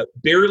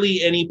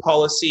 barely any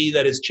policy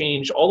that has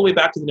changed all the way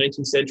back to the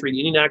 19th century. The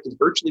Indian Act is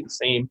virtually the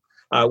same,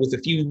 with a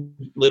few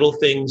little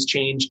things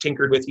changed,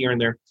 tinkered with here and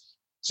there.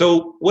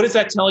 So what does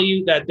that tell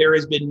you? That there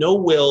has been no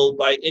will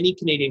by any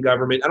Canadian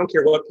government, I don't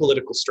care what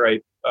political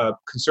stripe,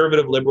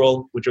 conservative,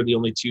 liberal, which are the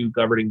only two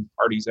governing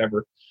parties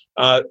ever.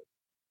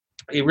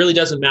 It really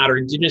doesn't matter.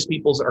 Indigenous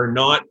peoples are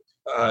not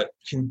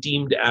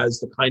deemed as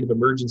the kind of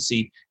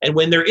emergency. And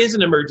when there is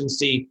an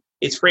emergency,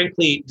 it's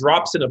frankly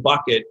drops in a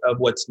bucket of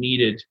what's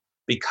needed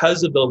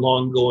because of the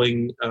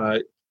long-going,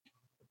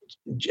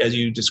 as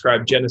you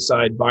described,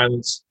 genocide,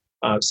 violence,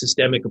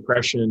 systemic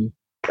oppression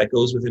that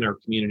goes within our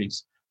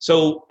communities.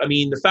 So, I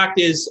mean, the fact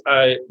is,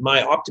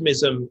 my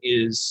optimism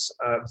is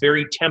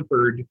very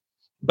tempered,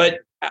 but,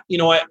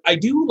 I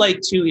do like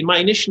to, in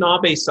my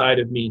Anishinaabe side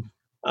of me,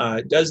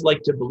 does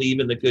like to believe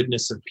in the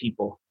goodness of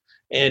people.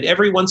 And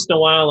every once in a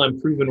while I'm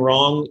proven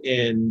wrong,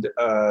 and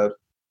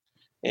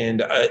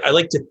I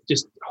like to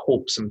just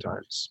hope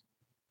sometimes.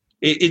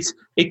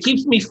 It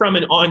keeps me from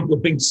an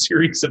ongoing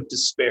series of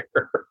despair.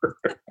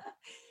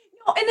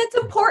 And it's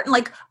important,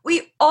 like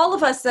all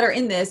of us that are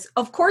in this,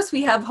 of course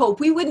we have hope.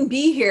 We wouldn't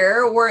be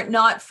here were it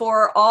not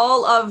for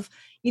all of,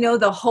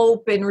 the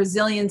hope and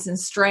resilience and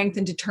strength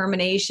and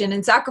determination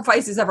and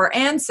sacrifices of our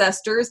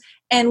ancestors.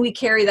 And we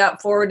carry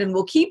that forward, and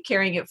we'll keep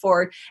carrying it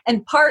forward.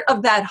 And part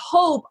of that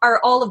hope are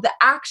all of the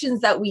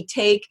actions that we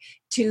take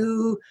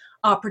to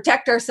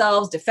protect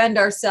ourselves, defend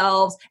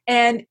ourselves.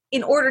 And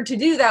in order to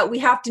do that, we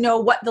have to know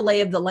what the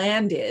lay of the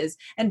land is.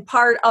 And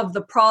part of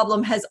the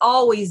problem has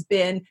always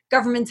been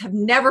governments have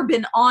never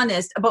been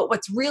honest about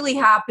what's really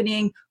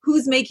happening,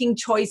 who's making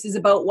choices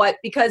about what,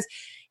 because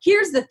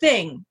here's the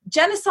thing,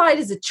 genocide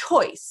is a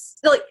choice.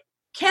 Like,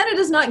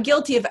 Canada's not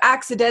guilty of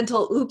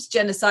accidental, oops,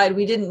 genocide.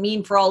 We didn't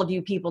mean for all of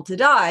you people to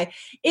die.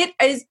 It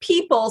is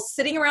people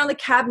sitting around the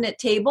cabinet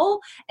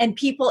table and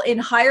people in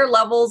higher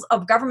levels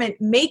of government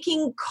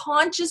making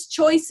conscious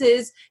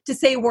choices to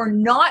say, we're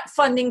not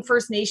funding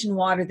First Nation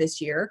water this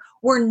year.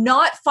 We're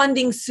not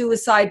funding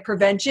suicide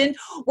prevention.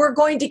 We're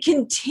going to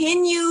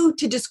continue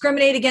to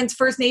discriminate against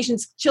First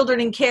Nations children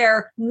in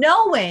care,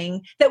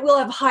 knowing that we'll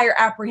have higher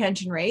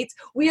apprehension rates.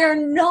 We are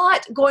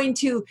not going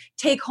to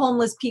take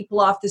homeless people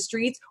off the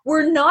streets.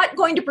 We're not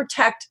going to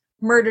protect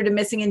murdered and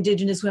missing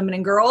Indigenous women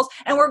and girls.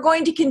 And we're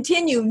going to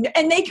continue,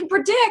 and they can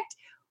predict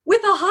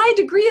with a high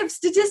degree of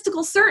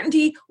statistical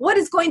certainty what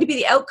is going to be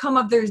the outcome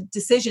of their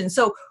decision.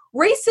 So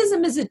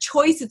racism is a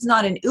choice. It's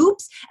not an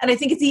oops. And I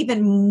think it's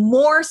even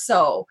more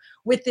so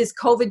with this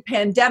COVID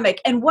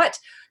pandemic. And what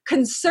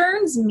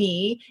concerns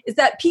me is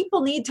that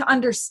people need to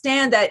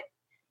understand that,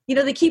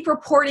 they keep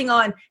reporting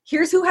on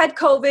here's who had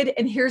COVID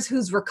and here's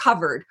who's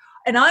recovered.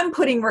 And I'm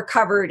putting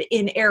recovered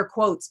in air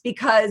quotes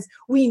because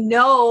we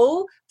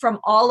know from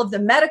all of the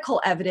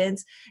medical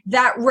evidence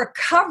that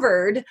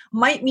recovered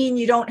might mean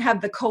you don't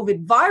have the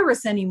COVID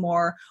virus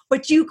anymore,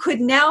 but you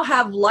could now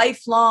have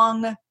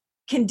lifelong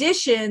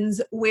conditions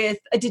with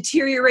a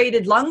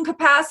deteriorated lung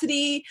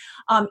capacity,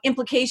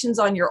 implications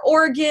on your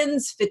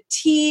organs,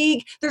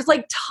 fatigue. There's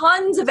like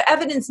tons of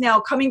evidence now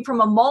coming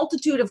from a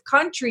multitude of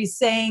countries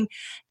saying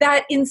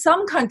that in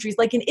some countries,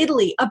 like in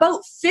Italy,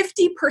 about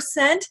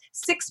 50%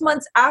 6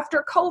 months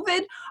after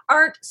COVID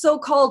aren't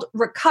so-called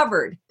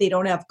recovered. They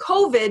don't have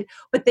COVID,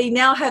 but they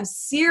now have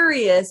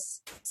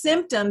serious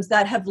symptoms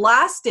that have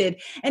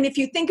lasted. And if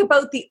you think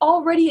about the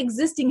already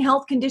existing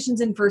health conditions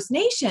in First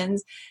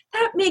Nations,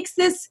 that makes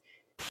this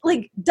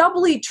like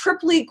doubly,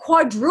 triply,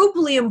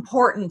 quadruply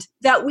important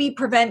that we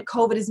prevent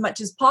COVID as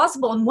much as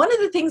possible. And one of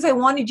the things I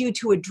wanted you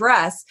to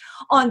address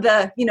on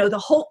the, the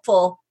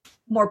hopeful,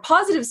 more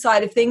positive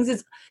side of things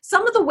is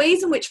some of the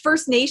ways in which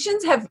First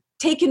Nations have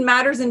taken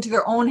matters into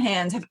their own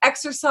hands, have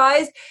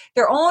exercised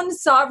their own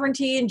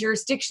sovereignty and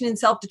jurisdiction and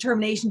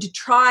self-determination to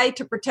try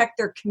to protect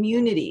their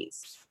communities.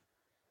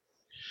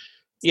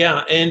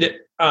 Yeah, and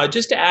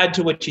just to add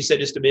to what you said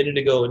just a minute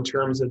ago in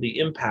terms of the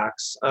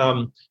impacts,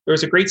 there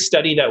was a great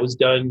study that was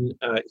done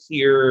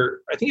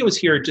here. I think it was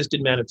here just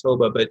in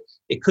Manitoba, but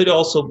it could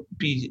also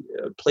be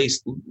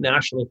placed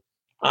nationally.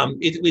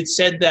 It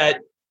said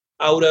that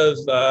out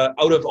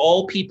of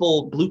all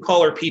people, blue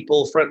collar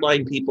people,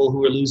 frontline people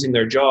who are losing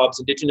their jobs,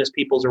 Indigenous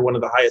peoples are one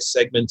of the highest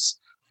segments,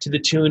 to the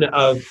tune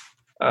of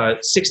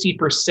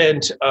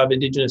 60% of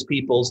Indigenous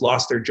peoples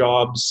lost their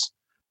jobs.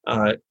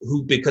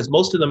 Because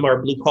most of them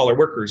are blue collar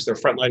workers, they're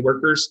frontline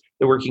workers.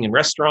 They're working in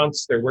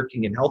restaurants, they're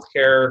working in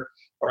healthcare,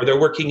 or they're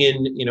working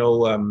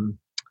in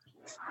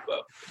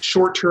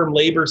short-term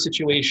labor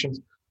situations.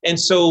 And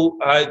so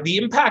the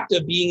impact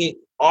of being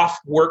off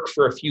work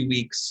for a few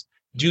weeks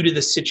due to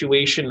the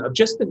situation of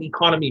just the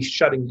economy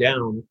shutting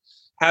down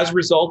has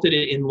resulted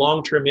in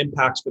long-term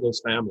impacts for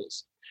those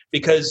families.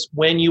 Because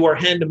when you are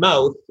hand to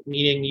mouth,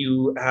 meaning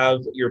you have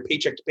your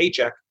paycheck to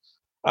paycheck,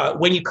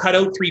 when you cut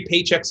out 3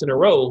 paychecks in a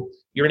row,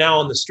 you're now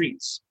on the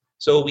streets.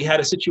 So we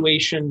had a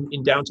situation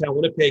in downtown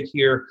Winnipeg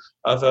here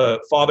of a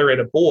father and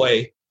a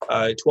boy,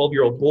 a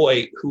 12-year-old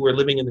boy, who were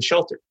living in the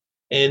shelter.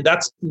 And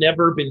that's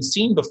never been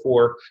seen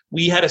before.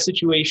 We had a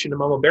situation in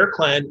Mama Bear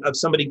Clan of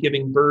somebody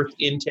giving birth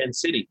in Tent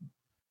City.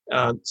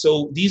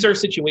 So these are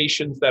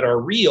situations that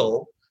are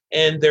real,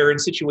 and they're in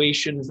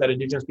situations that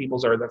Indigenous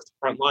peoples are the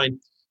front line.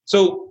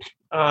 So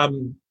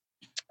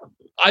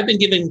I've been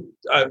giving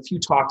a few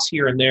talks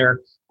here and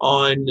there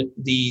on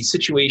the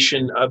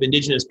situation of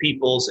Indigenous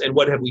peoples and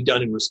what have we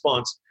done in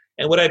response.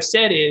 And what I've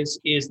said is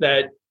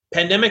that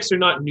pandemics are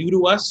not new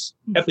to us.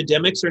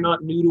 Epidemics are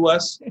not new to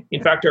us.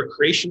 In fact, our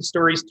creation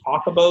stories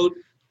talk about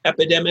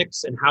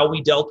epidemics and how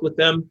we dealt with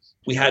them.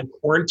 We had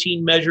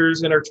quarantine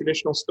measures in our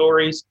traditional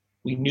stories.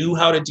 We knew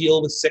how to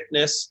deal with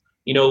sickness.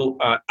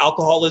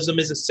 Alcoholism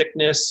is a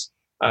sickness.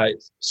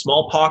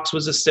 Smallpox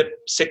was a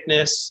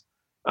sickness.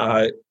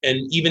 And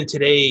even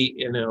today,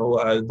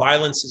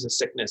 violence is a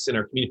sickness in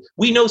our community.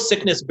 We know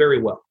sickness very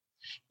well,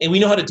 and we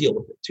know how to deal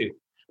with it too.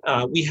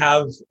 We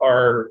have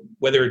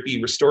whether it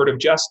be restorative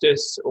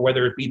justice, or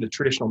whether it be the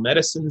traditional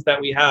medicines that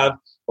we have,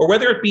 or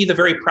whether it be the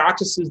very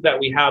practices that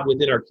we have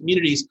within our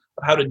communities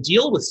of how to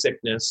deal with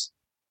sickness.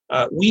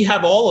 We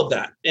have all of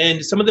that.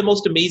 And some of the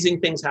most amazing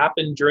things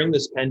happened during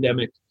this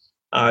pandemic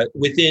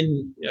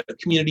within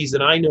communities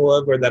that I know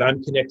of or that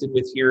I'm connected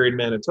with here in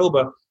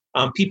Manitoba.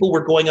 People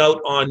were going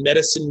out on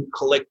medicine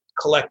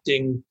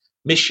collecting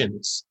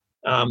missions.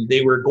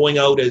 They were going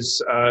out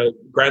as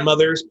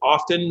grandmothers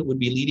often would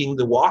be leading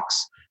the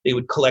walks. They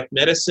would collect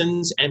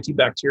medicines,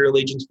 antibacterial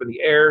agents for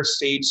the air,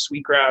 sage,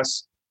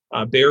 sweetgrass,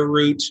 bear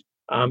root,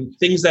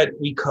 things that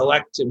we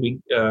collect and we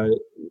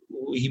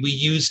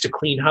use to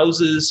clean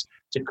houses,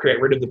 to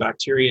get rid of the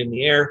bacteria in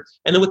the air.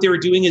 And then what they were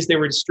doing is they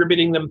were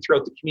distributing them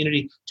throughout the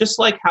community, just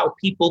like how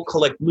people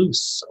collect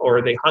moose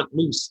or they hunt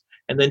moose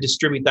and then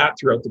distribute that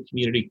throughout the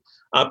community.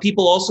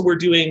 People also were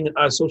doing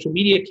social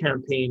media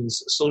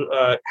campaigns,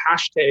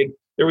 hashtag.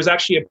 There was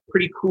actually a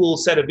pretty cool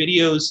set of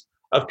videos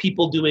of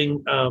people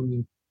doing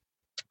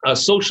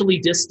socially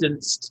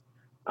distanced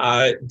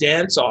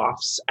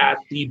dance-offs at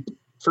the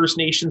First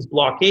Nations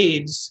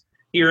blockades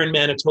here in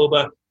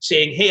Manitoba,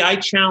 saying, hey, I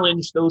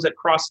challenge those at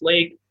Cross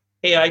Lake.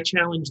 Hey, I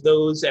challenge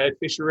those at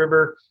Fisher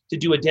River to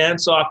do a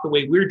dance-off the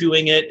way we're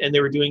doing it. And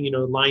they were doing,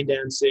 line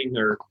dancing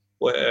or,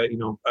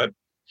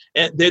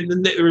 and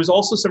then there was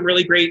also some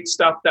really great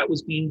stuff that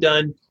was being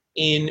done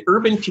in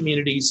urban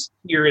communities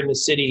here in the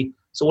city.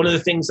 So one of the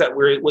things that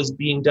was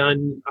being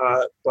done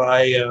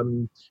by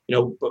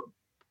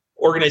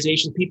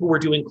organizations, people were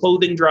doing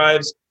clothing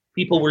drives,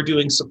 people were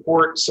doing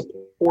supports,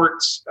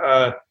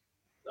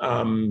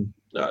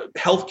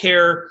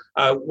 healthcare.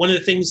 One of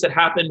the things that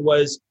happened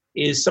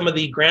is some of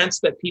the grants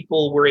that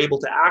people were able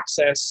to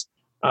access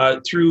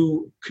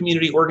through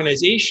community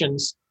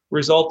organizations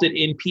resulted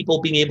in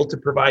people being able to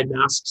provide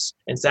masks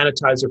and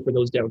sanitizer for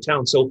those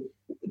downtown. So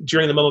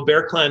during the Mama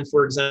Bear Clan,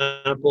 for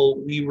example,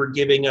 we were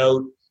giving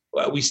out,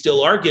 we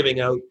still are giving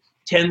out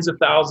tens of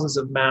thousands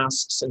of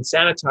masks and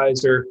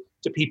sanitizer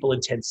to people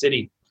in Tent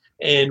City.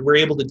 And we're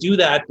able to do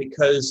that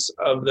because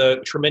of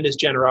the tremendous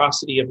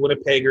generosity of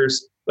Winnipeggers,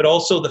 but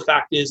also the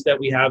fact is that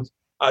we have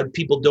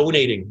people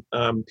donating,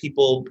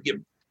 people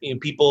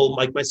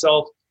like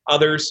myself,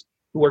 others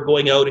who are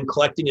going out and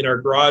collecting in our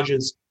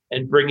garages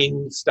and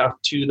bringing stuff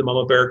to the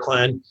Mama Bear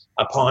Clan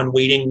upon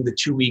waiting the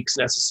 2 weeks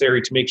necessary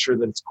to make sure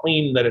that it's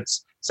clean, that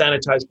it's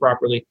sanitized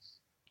properly.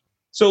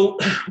 So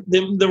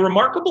the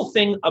remarkable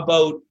thing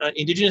about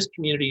Indigenous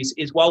communities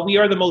is while we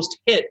are the most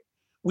hit,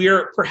 we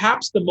are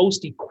perhaps the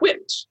most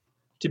equipped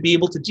to be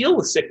able to deal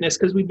with sickness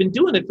because we've been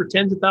doing it for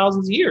tens of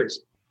thousands of years.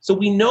 So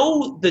we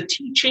know the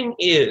teaching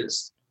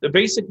is, the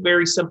basic,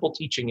 very simple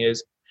teaching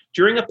is,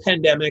 during a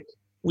pandemic,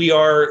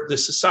 the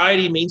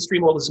society,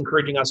 mainstream world is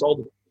encouraging us all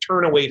to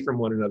turn away from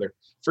one another,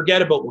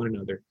 forget about one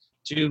another,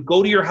 to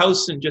go to your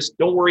house and just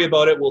don't worry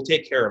about it, we'll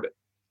take care of it.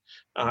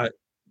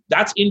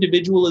 That's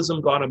individualism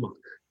gone amok.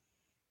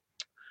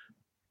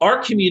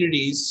 Our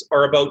communities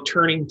are about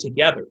turning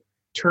together,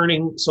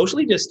 turning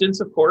socially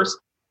distanced, of course,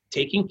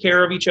 taking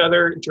care of each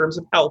other in terms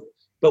of health,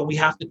 but we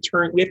have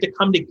to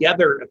come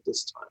together at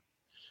this time.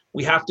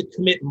 We have to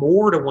commit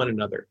more to one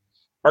another.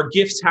 Our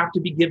gifts have to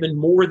be given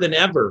more than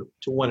ever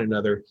to one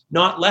another,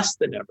 not less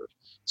than ever.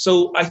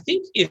 So I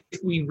think if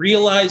we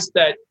realize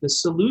that the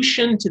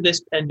solution to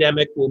this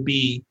pandemic will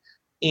be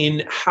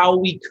in how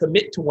we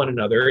commit to one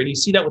another, and you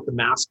see that with the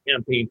mask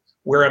campaign,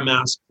 wear a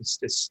mask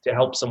to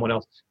help someone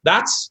else.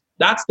 That's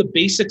the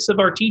basics of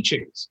our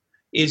teachings,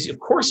 is of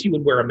course you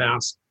would wear a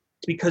mask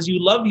because you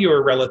love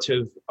your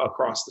relative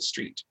across the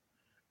street.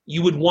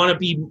 You would want to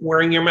be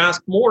wearing your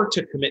mask more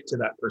to commit to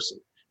that person.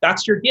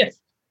 That's your gift.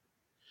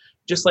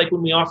 Just like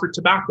when we offer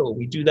tobacco,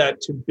 we do that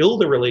to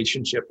build a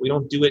relationship. We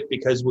don't do it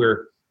because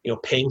we're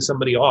paying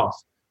somebody off.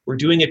 We're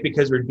doing it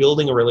because we're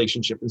building a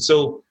relationship. And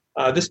so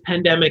this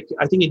pandemic,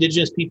 I think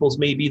Indigenous peoples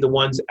may be the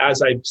ones,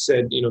 as I've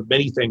said,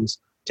 many things,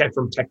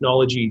 from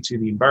technology to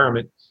the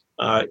environment,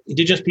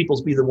 Indigenous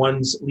peoples be the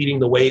ones leading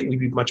the way. We'd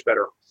be much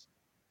better off.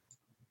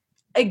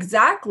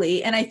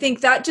 Exactly. And I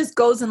think that just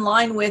goes in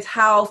line with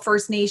how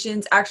First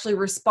Nations actually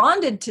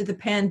responded to the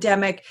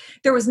pandemic.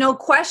 There was no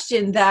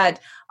question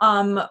that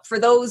for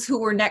those who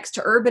were next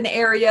to urban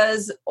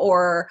areas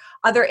or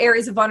other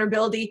areas of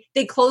vulnerability,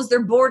 they closed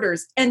their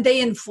borders and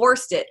they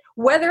enforced it.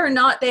 Whether or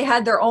not they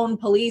had their own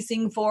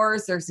policing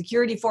force or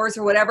security force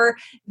or whatever,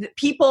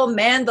 people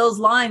manned those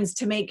lines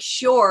to make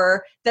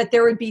sure that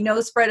there would be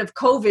no spread of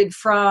COVID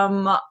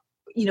from,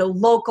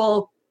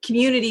 local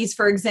communities,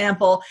 for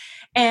example,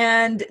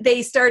 and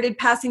they started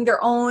passing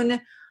their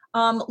own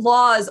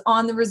laws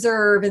on the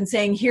reserve and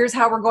saying, here's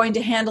how we're going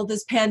to handle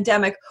this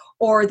pandemic.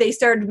 Or they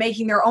started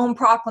making their own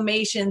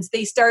proclamations.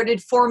 They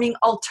started forming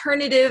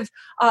alternative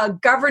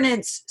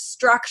governance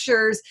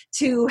structures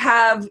to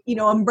have,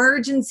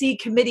 emergency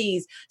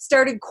committees,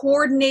 started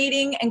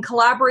coordinating and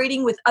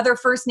collaborating with other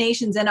First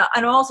Nations. And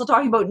I'm also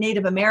talking about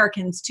Native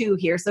Americans too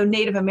here. So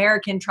Native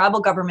American tribal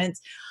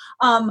governments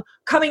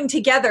coming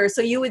together.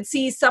 So you would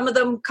see some of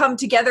them come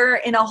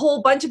together in a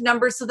whole bunch of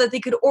numbers so that they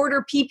could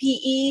order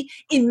PPE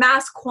in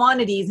mass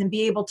quantities and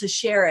be able to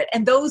share it.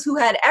 And those who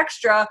had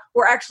extra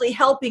were actually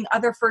helping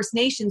other First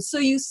Nations. So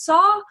you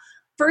saw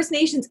First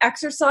Nations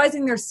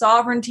exercising their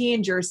sovereignty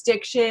and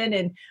jurisdiction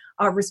and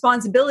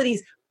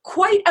responsibilities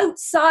quite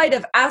outside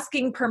of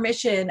asking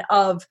permission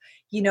of,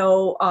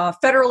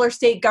 federal or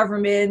state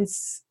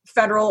governments,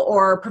 federal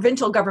or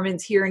provincial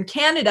governments here in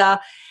Canada.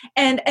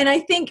 And I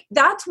think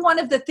that's one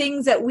of the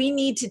things that we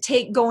need to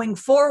take going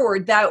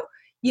forward, that,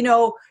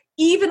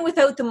 even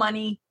without the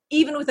money,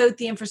 even without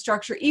the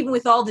infrastructure, even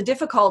with all the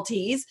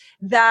difficulties,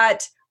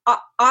 that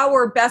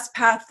our best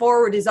path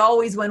forward is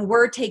always when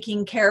we're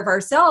taking care of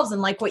ourselves.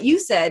 And like what you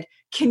said,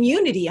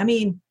 community. I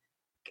mean,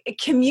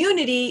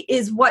 community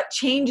is what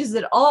changes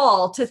it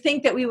all. To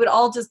think that we would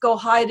all just go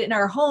hide in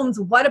our homes.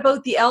 What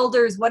about the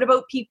elders? What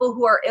about people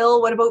who are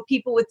ill? What about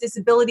people with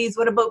disabilities?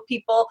 What about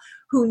people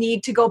who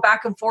need to go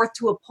back and forth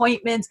to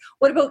appointments?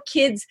 What about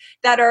kids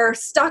that are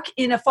stuck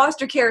in a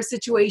foster care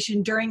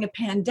situation during a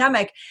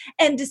pandemic?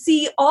 And to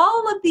see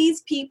all of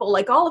these people,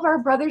 like all of our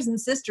brothers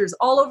and sisters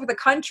all over the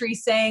country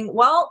saying,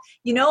 well,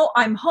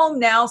 I'm home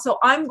now, so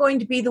I'm going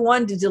to be the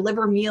one to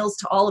deliver meals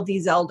to all of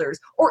these elders,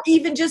 or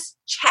even just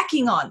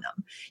checking on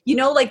them.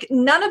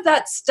 None of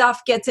that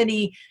stuff gets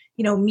any,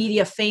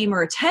 media fame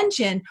or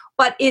attention,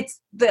 but it's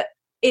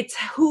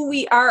who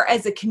we are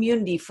as a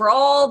community, for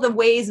all the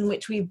ways in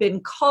which we've been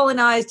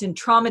colonized and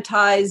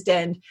traumatized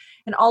and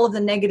all of the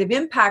negative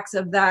impacts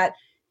of that.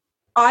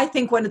 I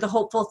think one of the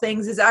hopeful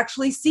things is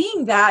actually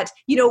seeing that,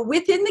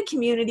 within the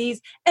communities,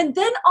 and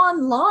then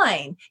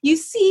online, you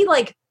see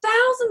like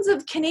thousands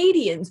of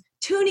Canadians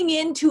tuning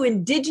into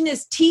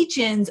Indigenous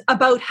teach-ins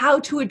about how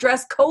to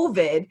address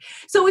COVID.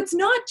 So it's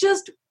not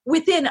just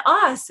within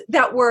us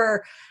that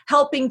we're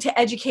helping to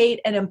educate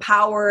and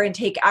empower and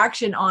take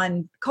action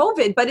on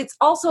COVID, but it's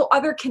also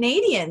other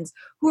Canadians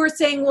who are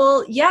saying,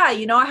 well, yeah,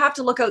 I have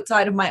to look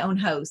outside of my own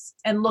house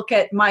and look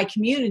at my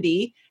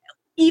community,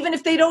 even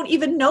if they don't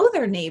even know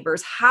their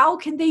neighbors. How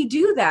can they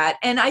do that?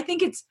 And I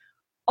think it's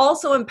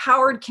also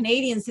empowered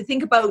Canadians to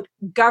think about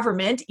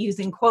government,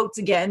 using quotes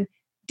again,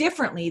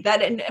 differently,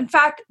 that in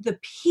fact, the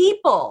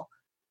people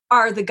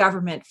are the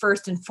government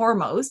first and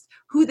foremost.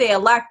 Who they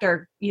elect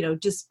are,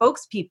 just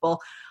spokespeople.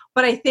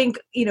 But I think,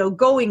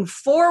 going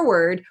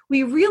forward,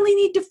 we really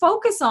need to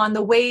focus on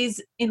the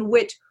ways in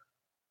which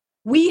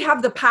we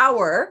have the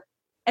power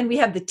and we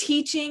have the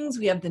teachings,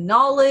 we have the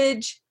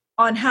knowledge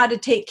on how to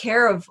take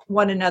care of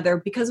one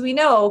another, because we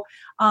know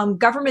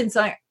governments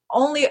are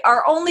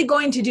only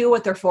going to do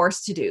what they're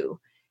forced to do.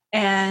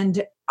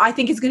 And I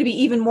think it's going to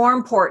be even more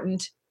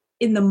important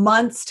in the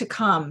months to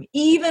come,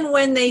 even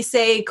when they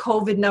say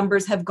COVID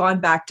numbers have gone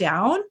back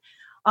down.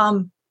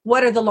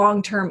 What are the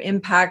long-term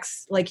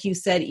impacts, like you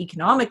said,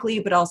 economically,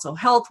 but also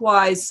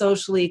health-wise,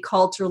 socially,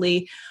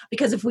 culturally?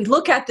 Because if we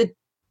look at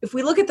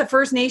the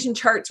First Nation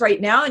charts right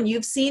now, and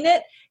you've seen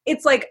it,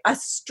 it's like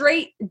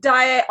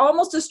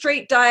almost a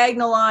straight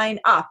diagonal line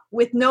up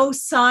with no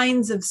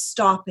signs of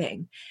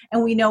stopping.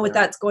 And we know what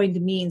that's going to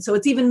mean. So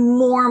it's even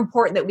more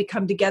important that we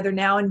come together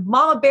now. And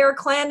Mama Bear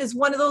Clan is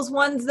one of those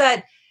ones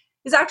that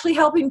is actually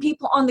helping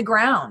people on the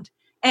ground.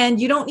 And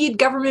you don't need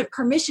government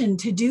permission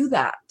to do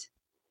that.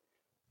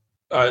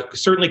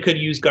 Certainly could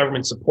use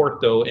government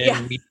support, though.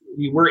 And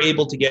we were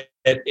able to get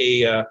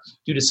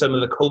due to some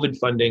of the COVID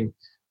funding,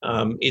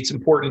 it's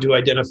important to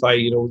identify,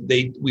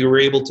 we were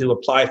able to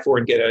apply for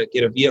and get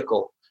a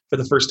vehicle for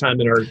the first time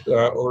in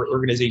our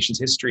organization's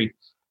history.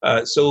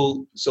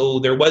 So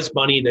there was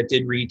money that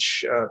did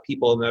reach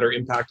people that are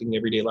impacting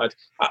everyday lives.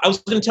 I was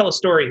going to tell a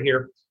story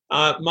here.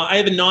 I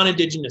have a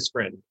non-Indigenous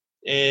friend.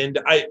 And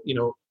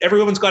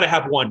everyone's got to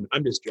have one.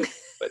 I'm just joking,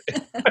 but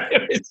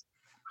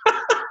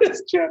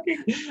just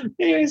joking.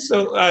 Anyway,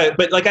 so,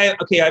 but I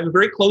have a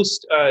very close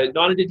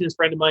non-Indigenous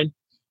friend of mine.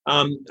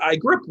 I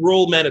grew up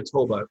rural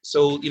Manitoba.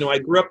 So, I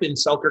grew up in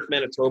Selkirk,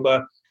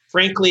 Manitoba.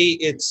 Frankly,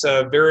 it's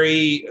a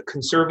very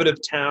conservative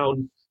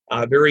town.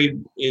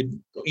 It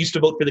used to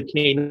vote for the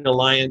Canadian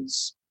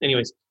Alliance.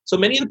 Anyways, so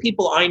many of the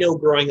people I know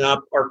growing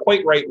up are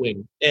quite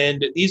right-wing.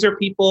 And these are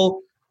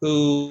people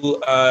who,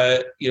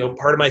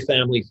 part of my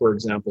family, for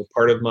example,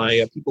 part of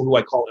my people who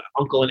I call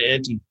uncle and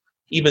auntie,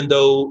 even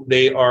though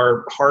they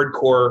are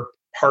hardcore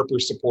Harper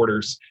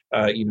supporters,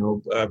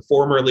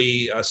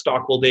 formerly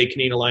Stockwell Day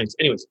Canadian Alliance.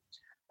 Anyways,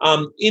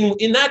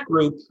 in that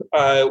group,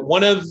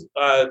 one of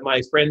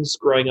my friends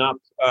growing up,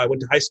 I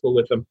went to high school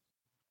with them.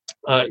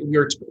 We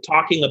were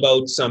talking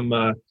about some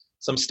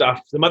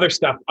other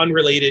stuff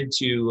unrelated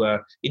to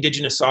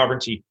Indigenous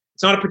sovereignty.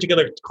 it's not a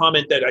particular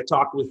comment that I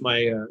talked with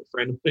my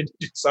friend, but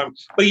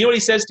you know what he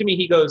says to me?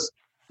 He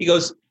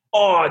goes,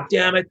 oh,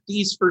 damn it,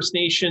 these First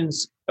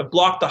Nations have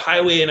blocked the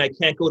highway and I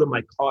can't go to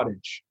my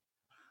cottage.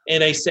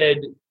 And I said,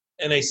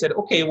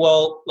 okay,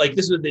 well, like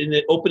this was in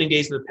the opening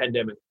days of the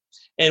pandemic.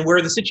 And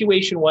where the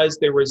situation was,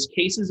 there was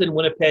cases in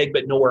Winnipeg,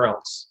 but nowhere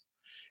else.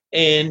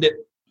 And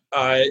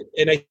I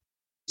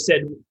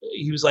said,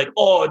 he was like,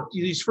 oh,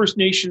 these First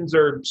Nations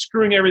are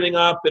screwing everything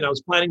up. And I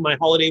was planning my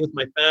holiday with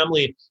my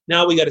family.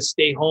 Now we got to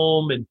stay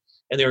home. And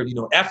they're,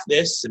 F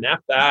this and F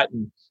that.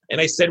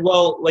 And I said,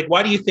 well, like,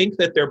 why do you think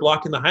that they're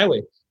blocking the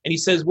highway? And he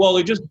says, well,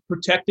 they're just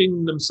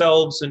protecting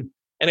themselves. And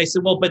I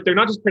said, well, but they're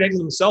not just protecting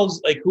themselves.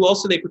 Like, who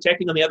else are they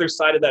protecting on the other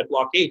side of that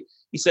blockade?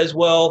 He says,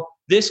 well,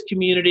 this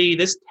community,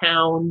 this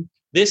town,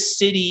 this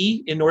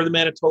city in northern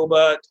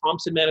Manitoba,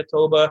 Thompson,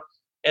 Manitoba.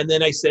 And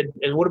then I said,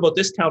 and what about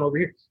this town over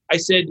here? I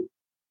said,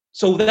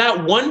 so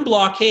that one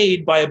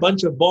blockade by a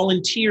bunch of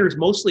volunteers,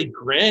 mostly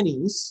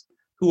grannies,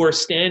 who are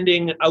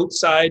standing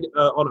outside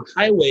on a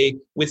highway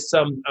with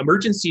some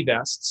emergency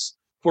vests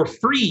for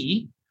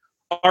free,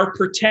 are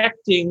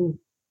protecting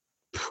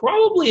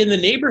probably in the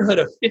neighborhood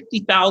of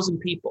 50,000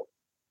 people.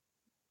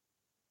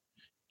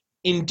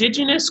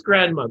 Indigenous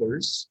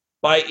grandmothers,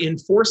 by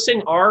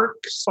enforcing our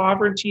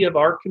sovereignty of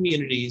our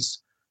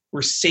communities,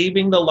 were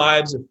saving the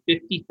lives of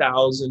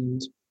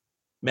 50,000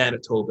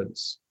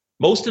 Manitobans,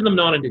 most of them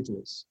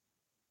non-Indigenous.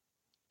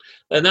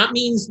 And that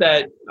means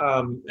that,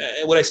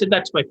 when I said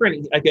that to my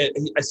friend,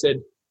 I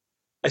said,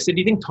 do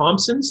you think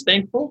Thompson's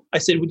thankful? I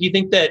said, would you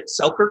think that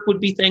Selkirk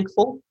would be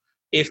thankful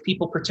if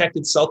people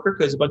protected Selkirk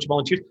because a bunch of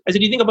volunteers? I said,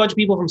 do you think a bunch of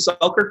people from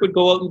Selkirk would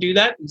go out and do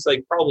that? He's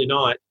like, probably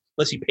not,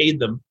 unless you paid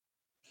them.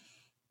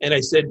 And I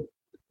said,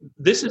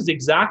 this is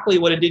exactly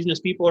what Indigenous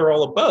people are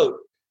all about.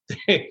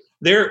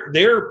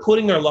 They're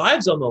putting their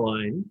lives on the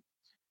line,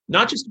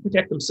 not just to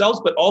protect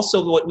themselves, but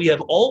also what we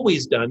have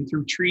always done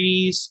through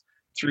trees,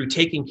 through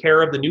taking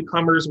care of the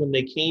newcomers when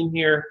they came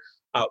here,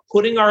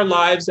 putting our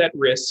lives at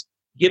risk,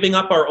 giving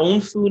up our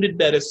own food and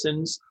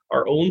medicines,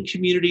 our own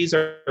communities,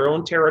 our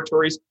own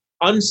territories,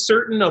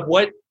 uncertain of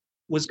what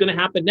was going to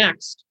happen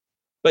next,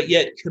 but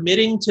yet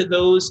committing to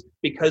those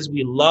because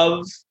we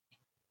love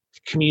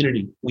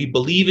community. We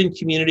believe in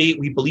community.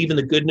 We believe in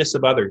the goodness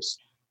of others.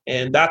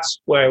 And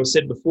that's why I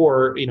said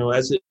before,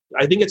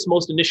 I think it's the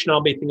most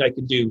Anishinaabe thing I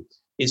could do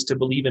is to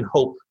believe in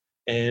hope.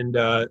 And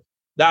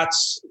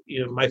that's,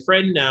 my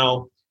friend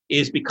now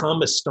is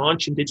become a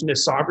staunch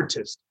Indigenous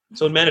sovereigntist.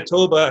 So in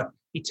Manitoba,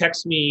 he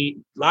texted me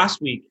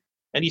last week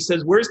and he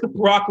says, where's the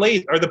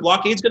blockade? Are the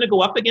blockades going to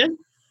go up again?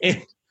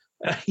 And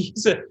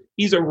he's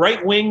a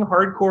right-wing,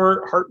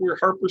 hardcore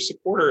Harper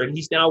supporter. And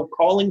he's now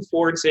calling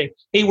forward saying,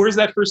 hey, where's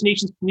that First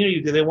Nations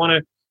community? Do they want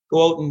to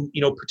go out and,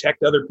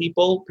 protect other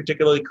people,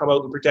 particularly come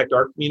out and protect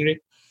our community?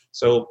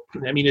 So,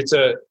 I mean, it's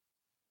a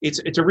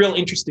real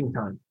interesting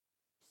time.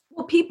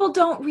 Well, people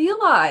don't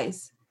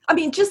realize. I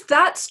mean, just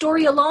that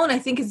story alone, I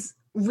think, is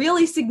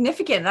really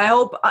significant. And I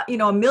hope,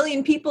 a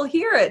million people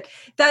hear it,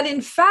 that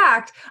in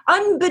fact,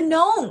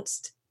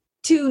 unbeknownst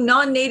to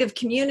non-Native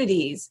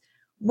communities,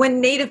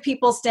 when Native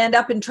people stand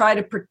up and try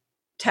to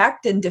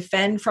protect and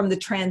defend from the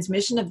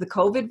transmission of the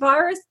COVID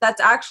virus,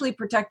 that's actually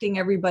protecting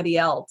everybody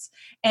else.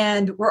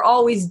 And we're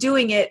always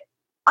doing it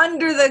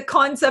under the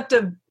concept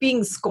of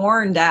being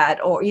scorned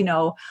at or,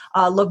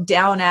 looked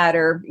down at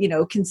or,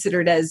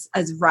 considered as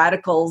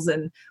radicals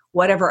and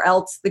whatever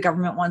else the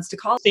government wants to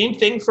call it. Same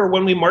thing for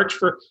when we march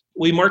for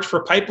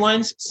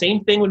pipelines.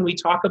 Same thing when we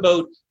talk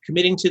about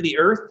committing to the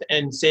earth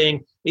and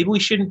saying, maybe we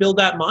shouldn't build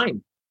that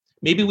mine.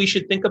 Maybe we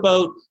should think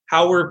about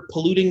how we're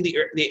polluting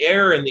the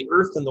air and the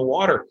earth and the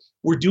water.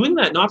 We're doing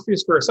that not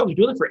just for ourselves, we're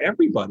doing it for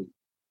everybody.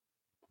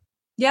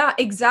 Yeah,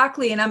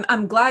 exactly. And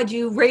I'm glad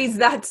you raised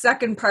that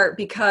second part,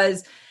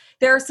 because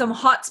there are some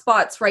hot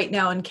spots right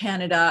now in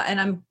Canada, and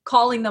I'm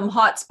calling them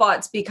hot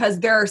spots because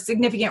there are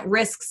significant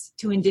risks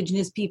to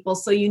Indigenous people.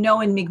 So, in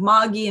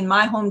Mi'kma'ki, in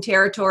my home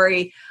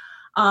territory,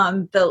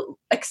 the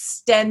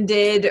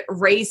extended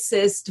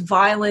racist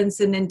violence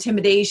and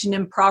intimidation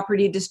and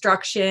property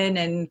destruction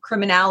and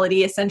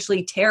criminality,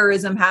 essentially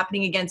terrorism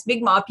happening against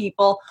Mi'kmaq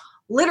people,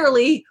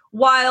 literally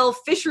while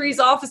fisheries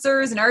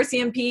officers and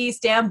RCMP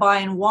stand by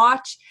and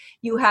watch.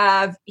 You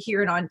have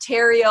here in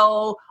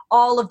Ontario,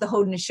 all of the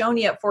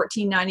Haudenosaunee at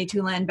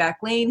 1492 Landback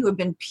Lane who have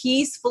been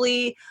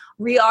peacefully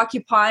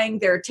reoccupying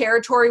their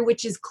territory,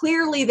 which is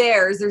clearly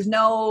theirs. There's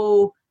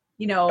no,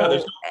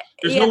 there's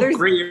no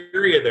gray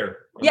area there.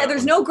 Yeah,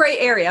 there's no gray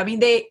area. I mean,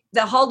 the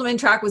Haldimand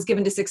tract was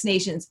given to Six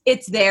Nations.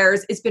 It's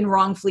theirs. It's been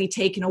wrongfully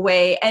taken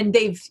away. And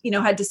they've,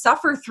 had to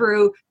suffer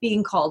through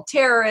being called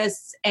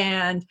terrorists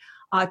and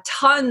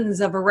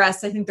tons of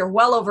arrests. I think they're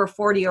well over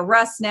 40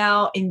 arrests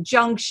now,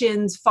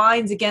 injunctions,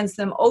 fines against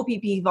them,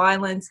 OPP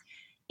violence.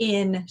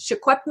 in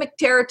Secwepemc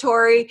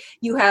territory.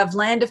 You have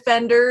land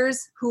defenders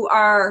who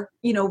are,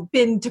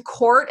 been to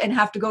court and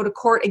have to go to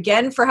court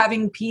again for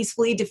having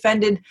peacefully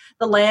defended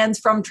the lands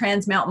from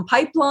Trans Mountain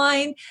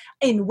Pipeline.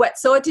 In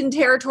Wet'suwet'en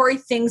territory,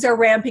 things are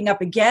ramping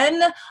up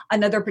again.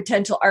 Another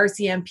potential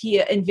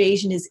RCMP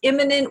invasion is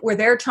imminent, where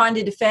they're trying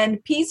to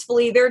defend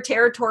peacefully their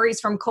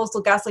territories from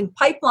Coastal GasLink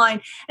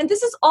Pipeline. And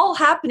this is all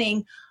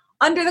happening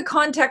under the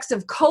context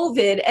of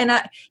COVID. And,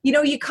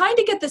 you kind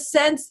of get the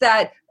sense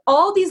that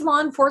all these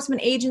law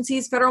enforcement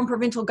agencies, federal and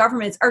provincial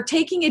governments, are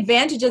taking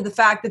advantage of the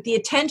fact that the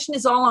attention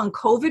is all on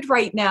COVID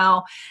right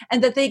now,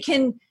 and that they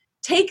can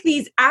take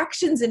these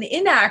actions and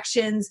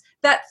inactions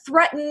that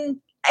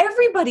threaten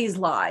everybody's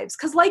lives.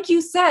 Because like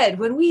you said,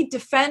 when we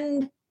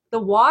defend the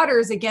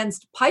waters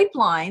against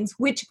pipelines,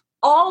 which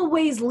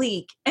always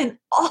leak and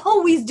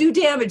always do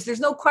damage, there's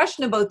no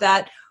question about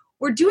that,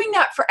 we're doing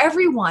that for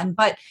everyone.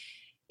 But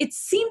it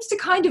seems to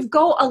kind of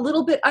go a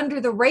little bit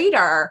under the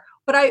radar.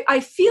 But I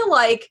feel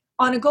like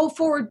on a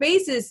go-forward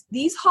basis,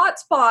 these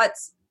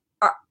hotspots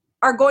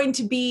are going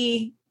to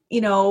be,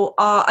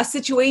 a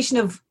situation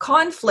of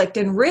conflict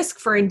and risk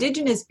for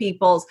Indigenous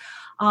peoples,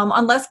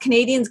 unless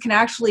Canadians can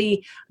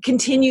actually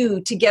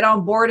continue to get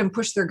on board and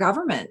push their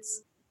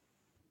governments.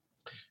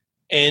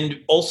 And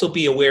also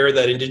be aware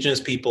that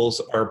Indigenous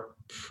peoples are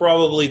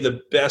probably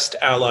the best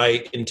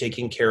ally in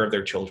taking care of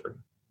their children.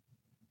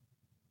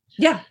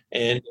 Yeah.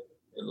 And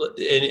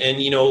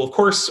of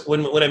course,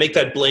 when I make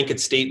that blanket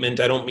statement,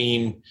 I don't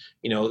mean,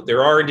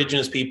 there are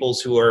Indigenous peoples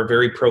who are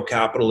very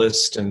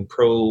pro-capitalist and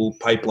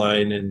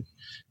pro-pipeline. And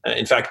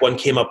in fact, one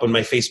came up on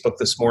my Facebook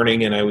this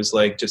morning, and I was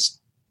like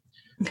just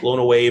blown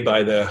away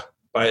by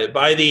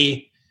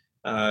the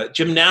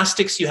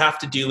gymnastics you have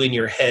to do in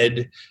your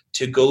head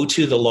to go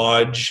to the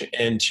lodge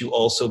and to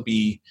also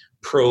be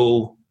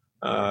pro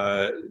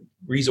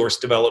resource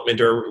development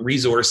or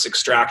resource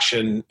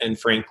extraction, and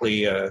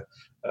frankly,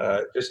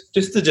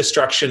 just the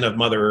destruction of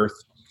Mother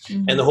Earth.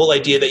 Mm-hmm. And the whole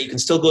idea that you can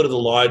still go to the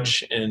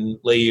lodge and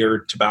lay your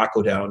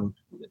tobacco down.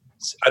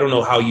 I don't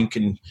know how you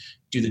can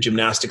do the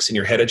gymnastics in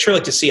your head. I'd sure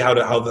like to see how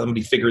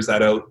somebody figures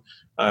that out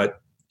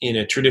in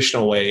a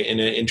traditional way,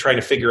 in trying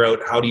to figure out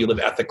how do you live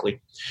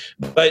ethically.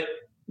 But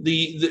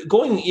the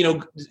going,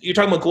 you're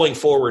talking about going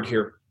forward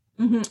here.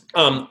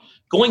 Mm-hmm.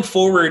 Going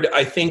forward,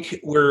 I think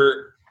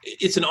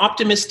it's an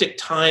optimistic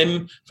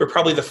time for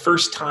probably the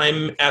first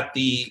time at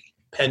the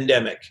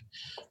pandemic.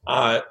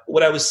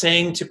 What I was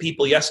saying to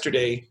people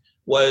yesterday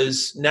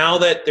was, now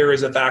that there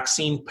is a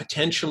vaccine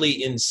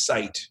potentially in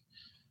sight,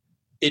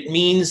 it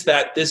means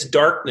that this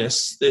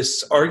darkness,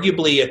 this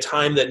arguably a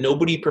time that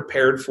nobody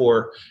prepared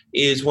for,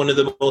 is one of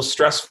the most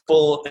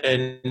stressful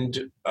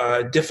and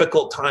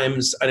difficult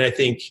times in, I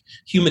think,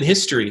 human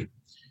history.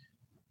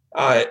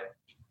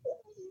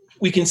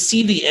 We can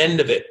see the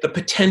end of it, the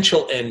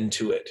potential end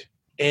to it.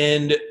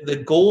 And the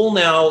goal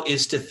now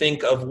is to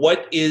think of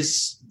what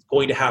is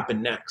going to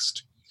happen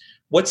next.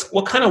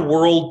 What kind of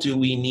world do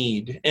we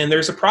need? And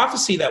there's a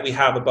prophecy that we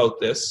have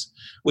about this,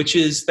 which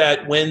is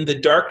that when the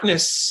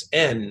darkness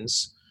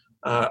ends,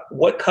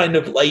 what kind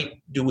of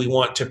light do we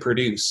want to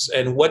produce?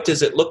 And what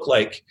does it look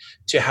like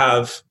to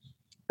have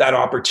that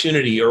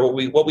opportunity, or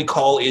what we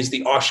call is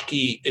the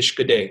Oshki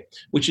Ishkade,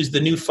 which is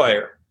the new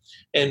fire.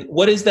 And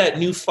what does that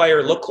new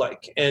fire look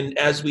like? And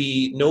as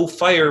we know,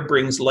 fire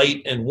brings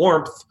light and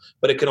warmth,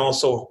 but it can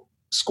also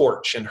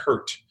scorch and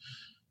hurt.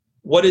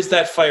 What does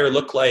that fire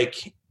look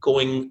like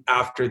going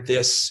after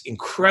this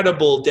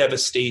incredible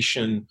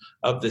devastation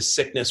of this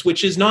sickness,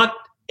 which is not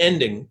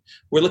ending?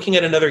 We're looking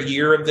at another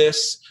year of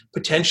this,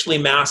 potentially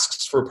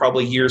masks for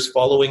probably years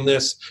following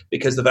this,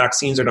 because the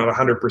vaccines are not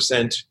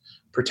 100%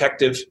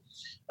 protective.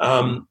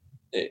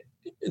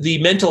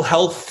 The mental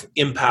health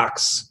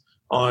impacts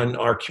on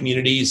our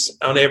communities,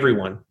 on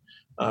everyone,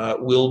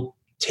 will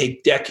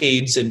take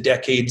decades and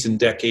decades and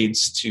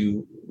decades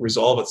to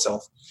resolve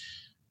itself.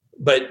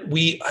 But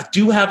we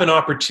do have an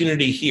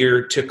opportunity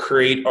here to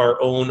create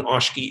our own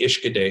Oshki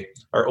Ishkade,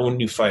 our own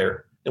new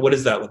fire. And what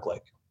does that look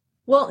like?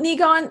 Well,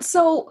 Niigaan,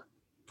 so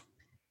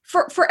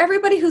for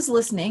everybody who's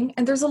listening,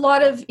 and there's a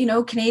lot of,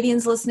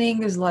 Canadians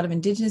listening, there's a lot of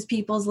Indigenous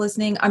peoples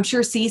listening. I'm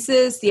sure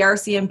CSIS, the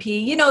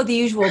RCMP, the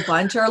usual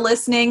bunch are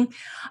listening.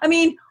 I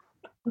mean,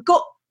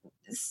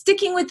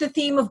 sticking with the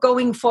theme of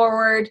going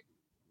forward,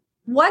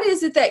 what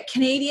is it that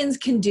Canadians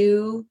can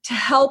do to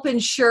help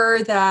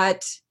ensure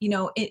that,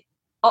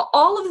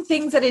 all of the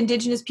things that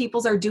Indigenous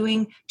peoples are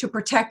doing to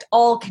protect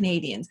all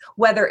Canadians,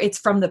 whether it's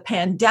from the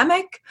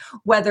pandemic,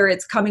 whether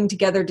it's coming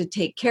together to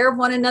take care of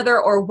one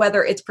another, or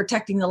whether it's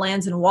protecting the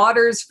lands and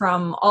waters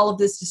from all of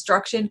this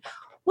destruction?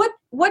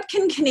 What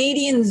can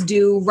Canadians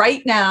do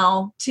right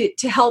now to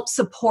help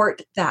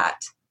support that?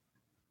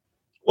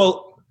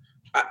 Well,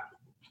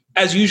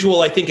 as usual,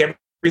 I think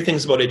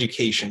everything's about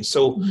education.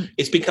 So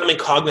it's becoming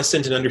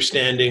cognizant and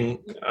understanding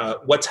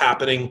what's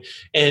happening.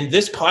 And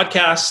this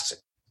podcast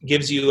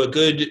gives you a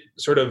good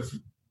sort of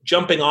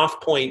jumping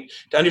off point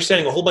to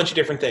understanding a whole bunch of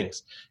different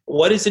things.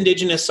 What is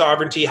Indigenous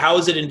sovereignty? How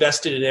is it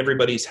invested in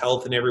everybody's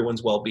health and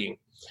everyone's well-being?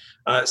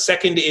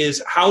 Second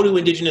is, how do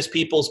Indigenous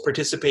peoples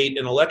participate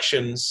in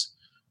elections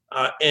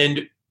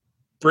and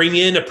bring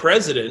in a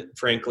president,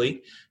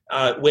 frankly,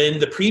 when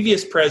the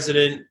previous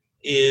president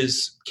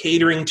is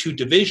catering to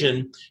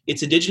division.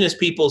 It's Indigenous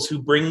peoples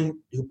who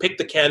pick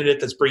the candidate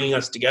that's bringing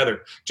us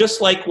together. Just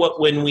like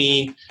when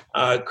we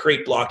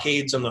create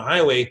blockades on the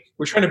highway,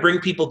 we're trying to bring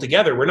people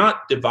together. We're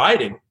not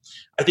dividing.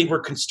 I think we're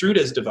construed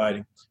as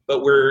dividing,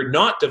 but we're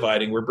not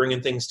dividing. We're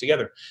bringing things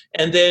together.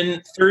 And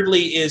then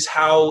thirdly is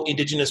how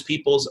Indigenous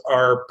peoples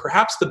are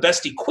perhaps the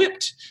best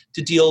equipped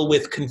to deal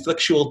with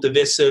conflictual,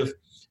 divisive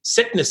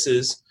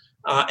sicknesses.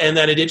 And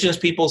that Indigenous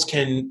peoples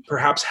can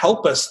perhaps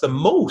help us the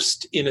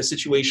most in a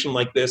situation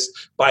like this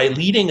by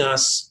leading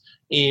us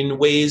in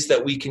ways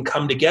that we can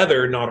come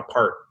together, not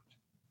apart.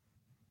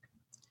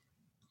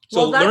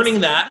 So learning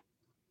that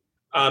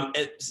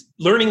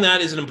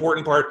is an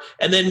important part.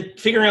 And then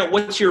figuring out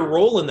what's your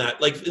role in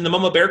that. Like in the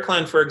Mama Bear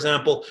Clan, for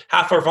example,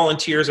 half our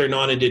volunteers are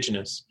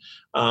non-Indigenous.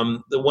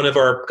 One of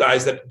our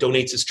guys that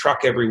donates his truck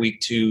every week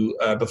to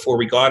before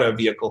we got a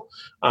vehicle,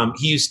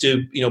 he used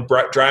to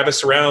drive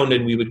us around,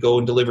 and we would go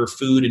and deliver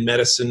food and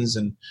medicines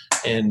and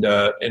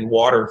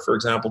water, for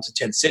example, to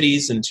tent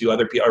cities and to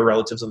our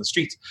relatives on the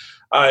streets.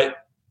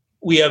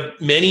 We have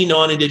many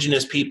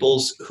non-Indigenous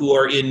peoples who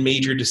are in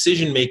major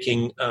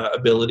decision-making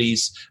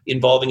abilities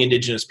involving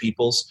Indigenous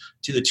peoples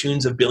to the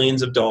tunes of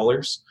billions of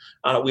dollars.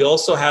 We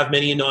also have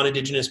many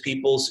non-Indigenous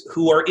peoples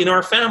who are in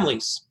our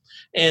families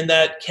and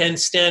that can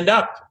stand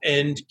up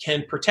and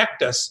can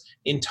protect us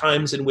in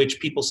times in which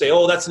people say,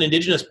 oh, that's an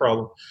Indigenous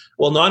problem.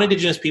 Well,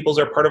 non-Indigenous peoples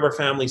are part of our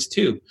families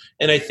too.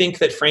 And I think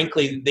that,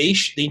 frankly, they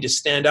need to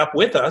stand up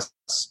with us,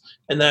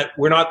 and that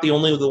we're not the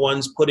only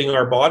ones putting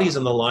our bodies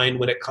on the line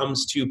when it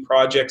comes to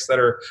projects that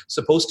are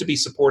supposed to be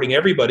supporting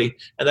everybody,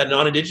 and that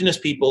non-Indigenous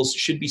peoples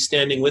should be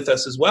standing with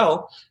us as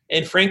well.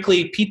 And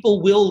frankly, people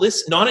will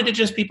listen.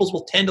 Non-Indigenous peoples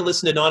will tend to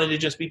listen to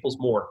non-Indigenous peoples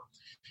more.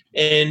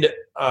 And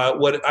I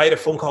had a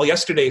phone call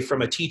yesterday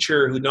from a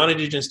teacher,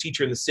 non-Indigenous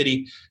teacher in the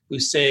city,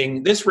 who's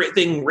saying this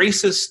thing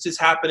racist is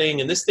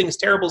happening and this thing's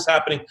terrible is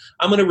happening.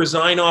 I'm going to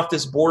resign off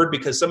this board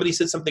because somebody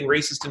said something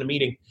racist in a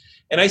meeting.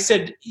 And I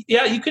said,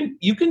 yeah,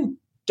 you can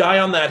die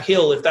on that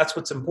hill if that's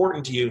what's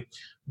important to you,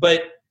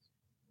 but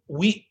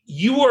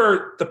you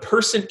are the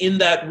person in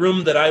that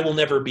room that I will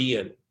never be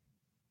in.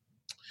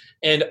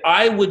 And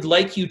I would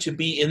like you to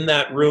be in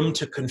that room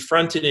to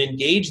confront and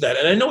engage that.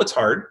 And I know it's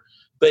hard,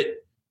 but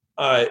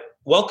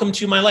welcome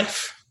to my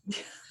life.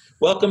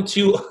 Welcome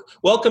to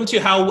welcome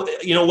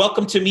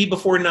to me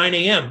before 9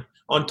 a.m.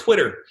 on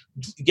Twitter,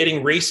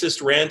 getting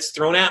racist rants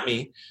thrown at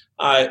me.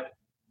 I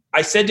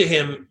said to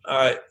him,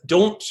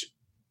 don't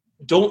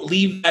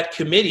leave that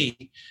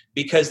committee,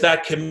 because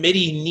that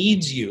committee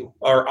needs you,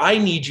 or I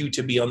need you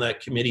to be on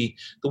that committee.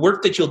 The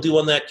work that you'll do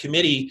on that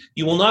committee,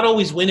 you will not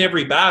always win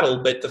every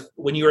battle, but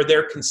when you are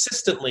there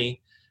consistently,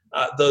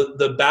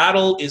 the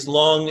battle is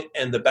long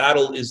and the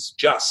battle is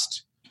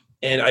just.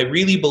 And I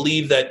really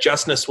believe that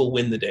justness will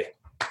win the day.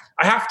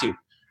 I have to.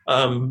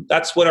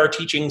 That's what our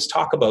teachings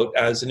talk about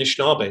as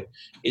Anishinaabe,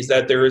 is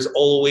that there is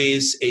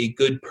always a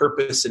good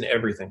purpose in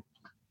everything.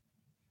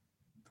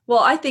 Well,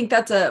 I think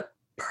that's a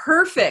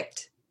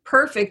perfect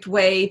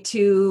way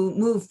to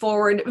move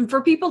forward. And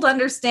for people to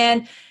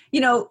understand, you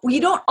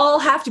don't all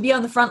have to be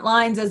on the front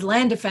lines as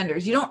land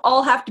defenders. You don't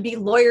all have to be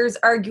lawyers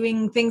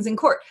arguing things in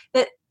court.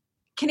 That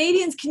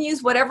Canadians can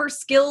use whatever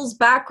skills,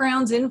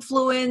 backgrounds,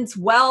 influence,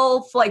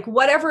 wealth, like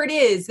whatever it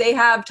is they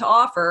have to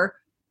offer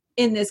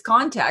in this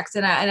context.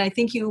 And I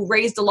think you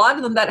raised a lot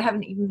of them that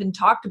haven't even been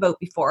talked about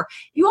before.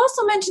 You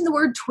also mentioned the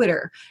word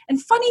Twitter.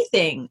 And funny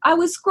thing, I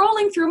was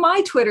scrolling through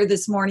my Twitter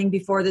this morning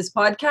before this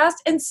podcast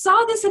and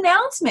saw this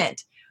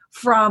announcement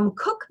from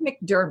Cook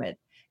McDermott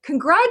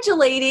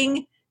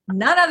congratulating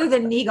none other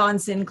than Negon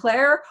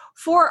Sinclair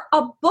for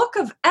a book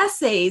of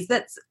essays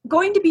that's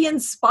going to be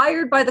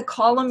inspired by the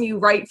column you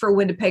write for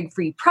Winnipeg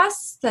Free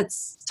Press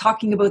that's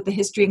talking about the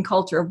history and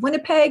culture of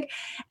Winnipeg.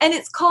 And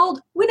it's called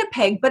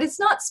Winnipeg, but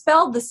it's not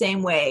spelled the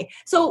same way.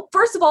 So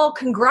first of all,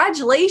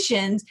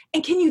 congratulations.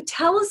 And can you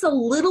tell us a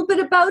little bit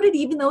about it,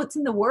 even though it's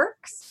in the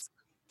works?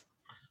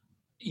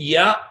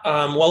 Yeah,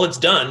 well, it's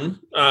done.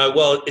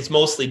 It's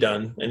mostly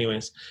done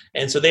anyways.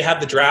 And so they have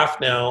the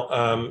draft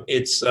now.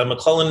 It's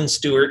McClellan and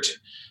Stewart,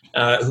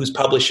 who's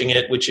publishing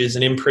it, which is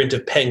an imprint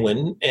of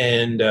Penguin,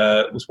 and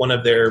it was one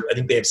of their, I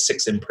think they have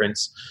 6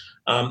 imprints.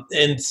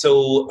 And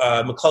so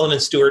McClellan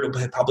and Stewart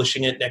will be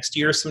publishing it next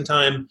year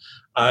sometime.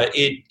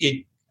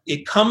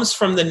 It comes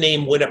from the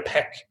name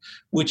Winnipeg,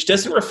 which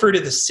doesn't refer to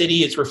the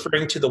city, it's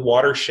referring to the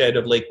watershed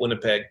of Lake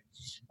Winnipeg,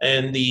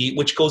 and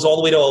which goes all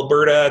the way to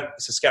Alberta,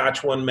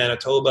 Saskatchewan,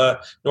 Manitoba,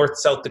 North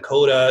South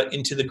Dakota,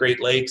 into the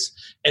Great Lakes.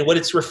 And what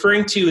it's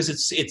referring to is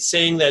it's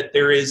saying that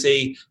there is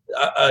a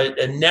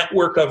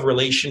network of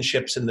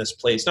relationships in this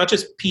place, not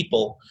just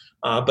people,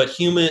 but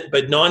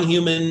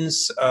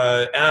non-humans,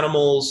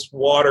 animals,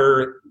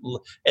 water,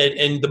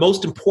 and the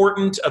most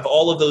important of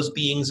all of those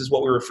beings is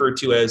what we refer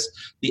to as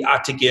the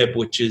Atagib,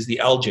 which is the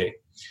algae.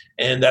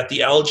 And that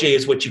the algae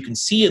is what you can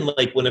see in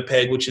Lake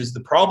Winnipeg, which is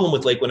the problem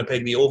with Lake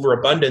Winnipeg, the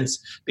overabundance,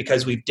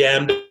 because we've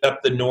dammed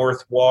up the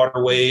north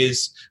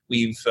waterways,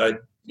 we've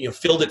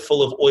filled it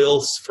full of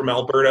oils from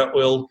Alberta,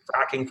 oil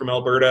fracking from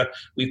Alberta.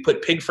 We've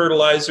put pig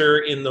fertilizer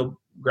in the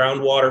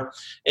groundwater.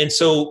 And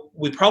so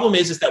the problem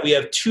is that we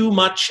have too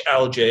much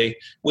algae,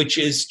 which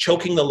is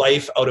choking the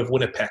life out of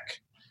Winnipeg.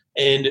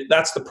 And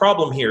that's the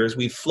problem here, is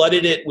we've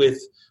flooded it with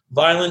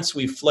violence.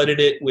 We've flooded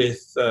it with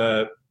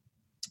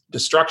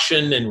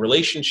destruction and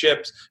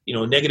relationships,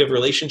 negative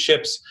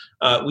relationships.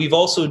 We've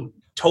also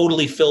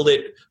totally filled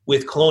it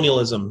with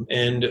colonialism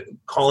and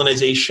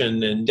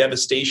colonization and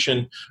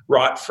devastation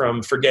wrought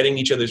from forgetting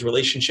each other's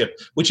relationship,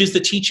 which is the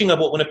teaching of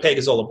what Winnipeg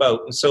is all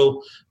about. And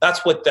so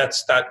that's what that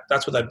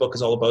book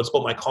is all about. It's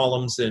about my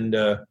columns, and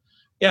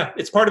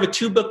it's part of a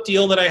 2-book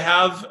deal that I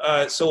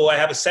have. So I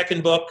have a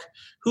second book.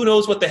 Who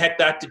knows what the heck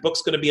that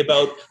book's going to be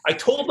about? I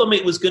told them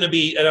it was going to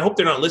be, and I hope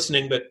they're not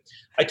listening, but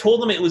I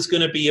told them it was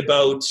going to be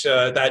about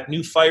that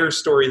new fire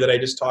story that I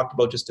just talked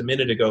about just a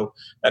minute ago,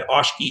 that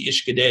Oshki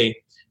Ishkade.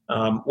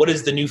 What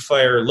does the new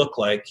fire look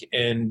like?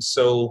 And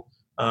so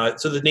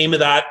the name of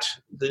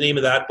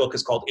that book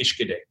is called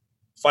Ishkade,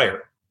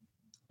 Fire.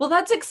 Well,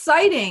 that's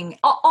exciting.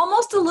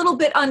 Almost a little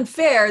bit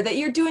unfair that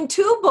you're doing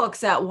 2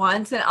 books at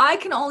once, and I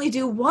can only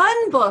do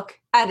 1 book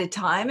at a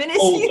time. And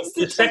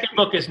the second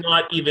book is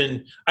not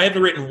even. I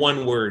haven't written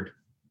 1 word.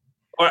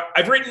 Or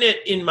I've written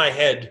it in my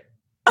head.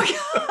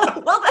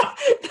 Well,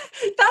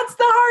 that's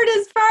the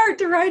hardest part,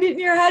 to write it in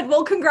your head.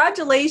 Well,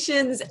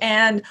 congratulations.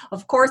 And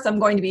of course, I'm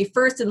going to be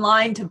first in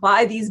line to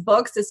buy these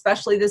books,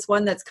 especially this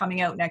one that's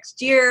coming out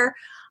next year.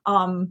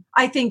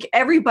 I think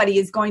everybody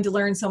is going to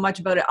learn so much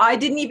about it. I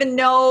didn't even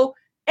know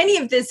any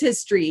of this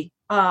history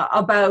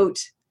about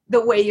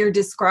the way you're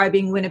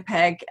describing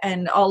Winnipeg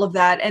and all of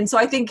that. And so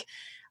I think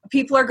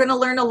people are going to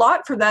learn a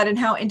lot from that, and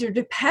how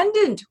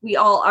interdependent we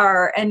all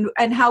are,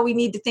 and how we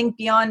need to think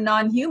beyond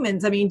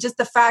non-humans. I mean, just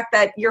the fact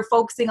that you're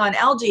focusing on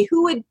algae,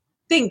 who would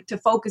think to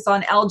focus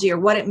on algae, or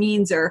what it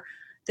means, or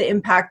the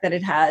impact that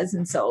it has?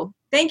 And so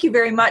thank you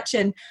very much.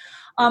 And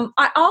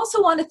I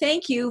also want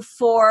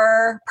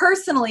to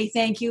personally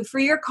thank you for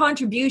your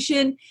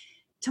contribution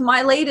to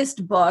my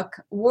latest book,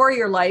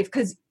 Warrior Life,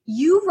 because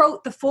you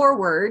wrote the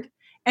foreword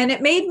and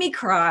it made me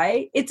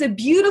cry. It's a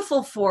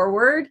beautiful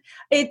foreword.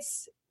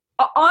 It's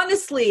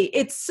honestly,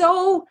 it's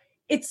so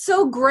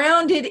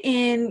grounded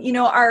in,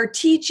 our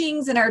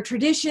teachings and our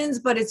traditions,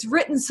 but it's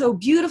written so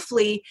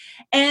beautifully.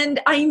 And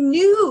I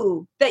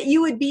knew that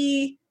you would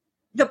be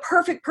the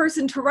perfect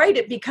person to write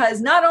it, because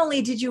not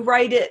only did you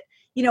write it,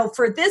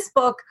 for this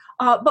book,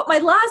 but my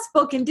last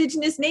book,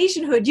 Indigenous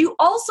Nationhood, you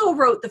also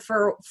wrote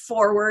the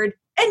foreword,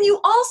 and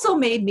you also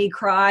made me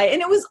cry.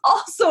 And it was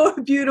also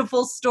a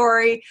beautiful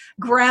story,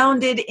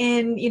 grounded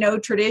in,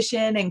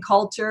 tradition and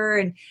culture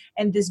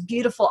and this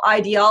beautiful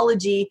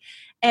ideology.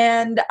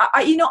 And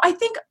I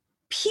think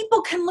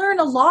people can learn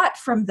a lot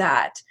from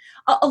that,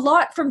 a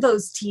lot from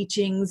those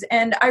teachings.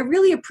 And I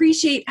really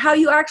appreciate how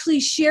you actually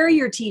share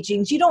your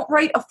teachings. You don't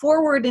write a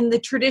foreword in the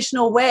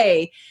traditional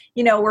way,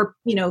 where,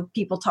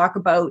 people talk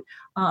about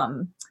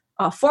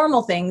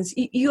formal things.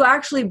 You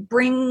actually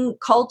bring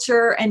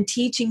culture and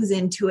teachings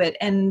into it.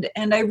 And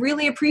I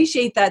really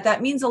appreciate that.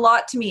 That means a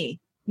lot to me,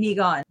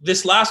 Niigaan.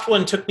 This last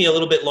one took me a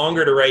little bit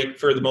longer to write,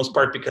 for the most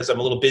part, because I'm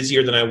a little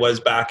busier than I was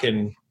back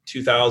in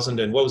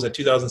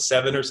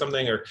 2007 or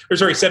something, or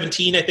sorry,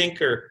 17, I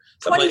think, or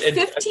 2015.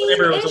 It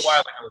was a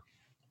while ago.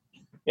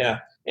 Yeah.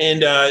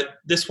 And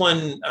this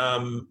one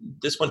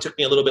took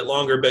me a little bit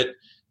longer,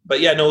 but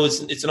yeah, no,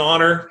 it's an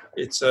honor.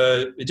 It's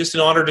just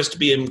an honor just to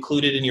be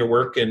included in your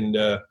work. And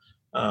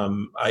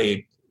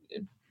I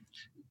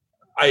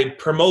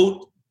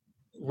promote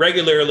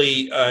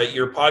regularly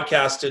your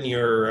podcast and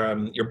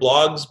your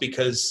blogs,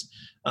 because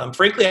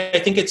frankly, I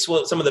think it's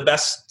some of the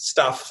best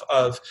stuff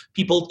of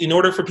people. In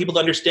order for people to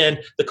understand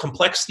the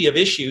complexity of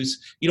issues,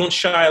 you don't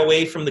shy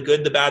away from the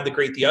good, the bad, the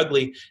great, the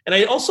ugly. And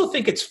I also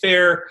think it's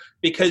fair,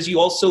 because you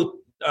also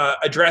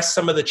address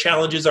some of the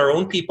challenges our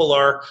own people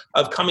are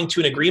of coming to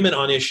an agreement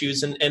on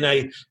issues. And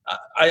I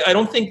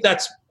don't think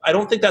that's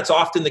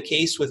often the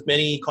case with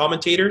many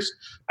commentators.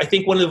 I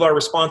think one of our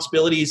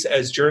responsibilities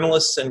as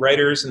journalists and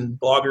writers and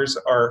bloggers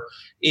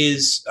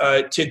is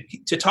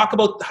to talk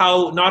about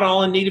how not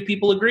all Native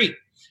people agree.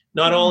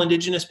 Not all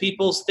Indigenous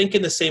peoples think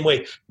in the same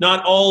way.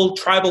 Not all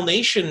tribal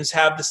nations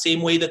have the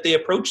same way that they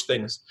approach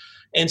things.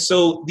 And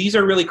so these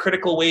are really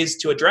critical ways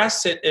to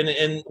address it.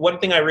 And one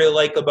thing I really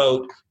like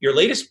about your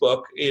latest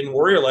book, In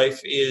Warrior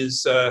Life,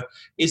 is that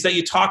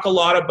you talk a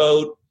lot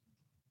about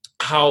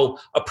how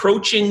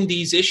approaching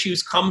these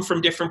issues come from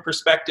different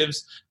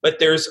perspectives, but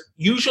there's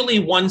usually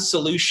one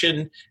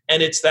solution,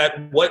 and it's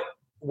that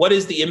what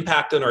is the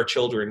impact on our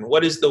children?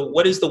 What is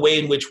the way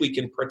in which we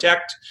can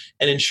protect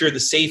and ensure the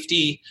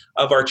safety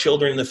of our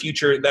children in the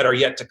future that are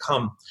yet to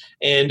come?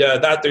 And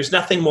that there's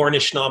nothing more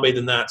Anishinaabe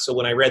than that. So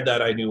when I read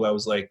that, I knew, I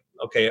was like,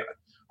 okay,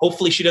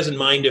 hopefully she doesn't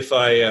mind if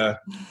I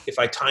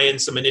tie in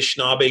some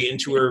Anishinaabe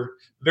into her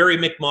very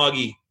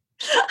Mi'kma'ki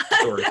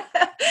story.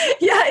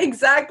 Yeah,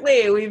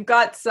 exactly. We've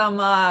got some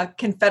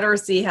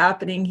confederacy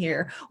happening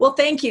here. Well,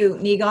 thank you,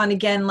 Niigaan.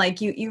 Again,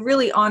 like you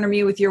really honor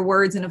me with your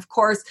words. And of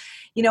course,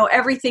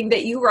 everything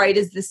that you write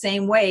is the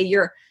same way.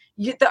 You're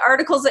the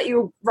articles that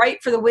you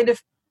write for the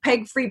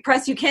Winnipeg Free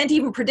Press, you can't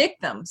even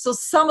predict them. So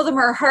some of them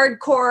are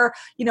hardcore,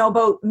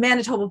 about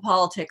Manitoba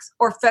politics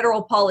or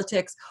federal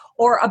politics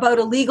or about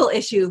a legal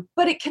issue,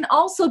 but it can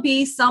also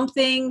be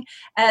something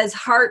as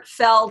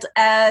heartfelt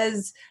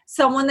as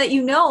someone that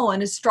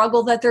and a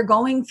struggle that they're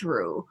going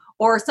through,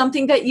 or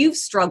something that you've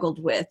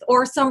struggled with,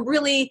 or some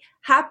really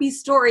happy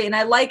story. And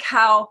I like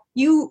how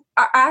you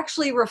are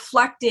actually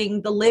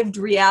reflecting the lived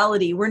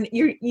reality.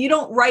 You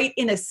don't write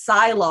in a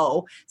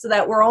silo so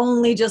that we're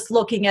only just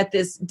looking at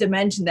this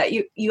dimension, that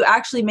you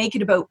actually make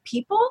it about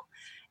people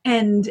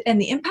and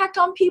the impact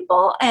on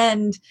people.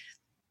 And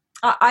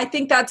I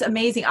think that's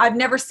amazing. I've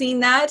never seen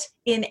that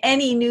in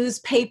any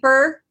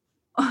newspaper,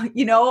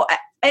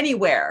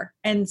 anywhere.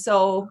 And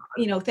so,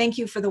 thank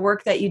you for the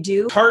work that you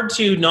do. It's hard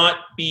to not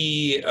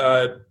be,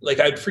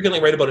 I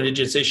frequently write about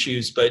Indigenous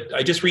issues, but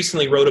I just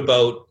recently wrote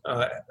about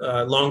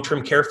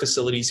long-term care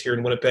facilities here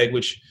in Winnipeg,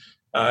 which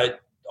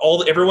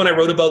everyone I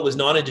wrote about was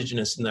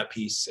non-Indigenous in that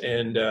piece.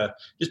 And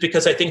just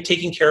because I think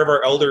taking care of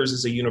our elders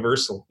is a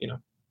universal,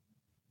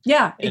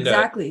 Yeah,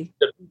 exactly.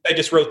 I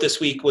just wrote this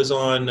week was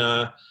on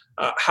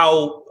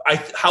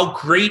how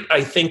great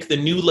I think the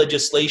new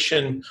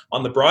legislation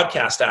on the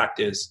Broadcast Act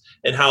is,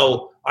 and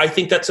how I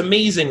think that's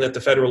amazing that the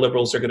federal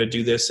Liberals are going to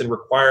do this and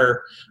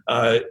require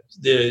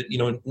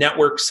the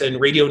networks and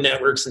radio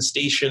networks and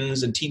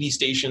stations and TV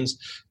stations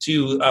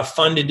to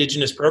fund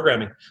Indigenous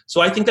programming.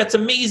 So I think that's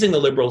amazing the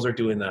Liberals are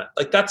doing that.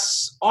 Like,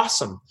 that's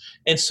awesome.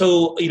 And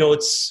so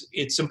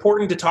it's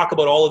important to talk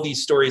about all of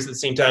these stories at the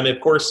same time. And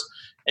of course,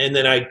 and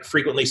then I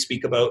frequently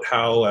speak about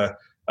how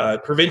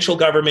provincial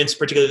governments,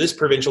 particularly this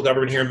provincial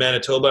government here in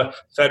Manitoba,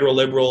 federal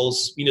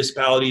Liberals,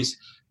 municipalities,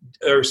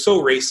 are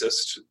so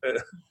racist.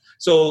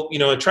 So,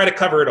 try to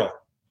cover it all.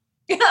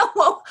 Yeah,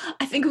 well,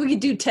 I think we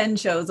could do 10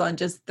 shows on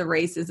just the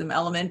racism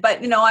element. But,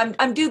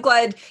 I'm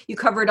glad you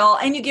cover it all,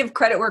 and you give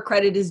credit where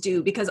credit is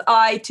due, because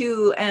I,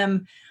 too,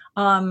 am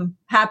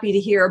happy to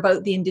hear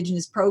about the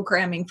Indigenous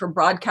programming for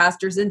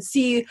broadcasters and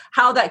see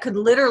how that could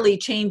literally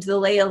change the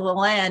lay of the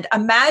land.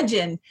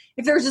 Imagine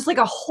if there was just like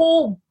a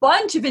whole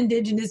bunch of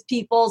Indigenous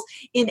peoples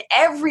in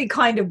every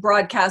kind of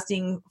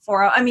broadcasting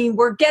forum. I mean,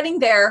 we're getting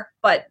there,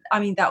 but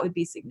that would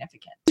be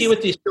significant. See,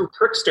 with the show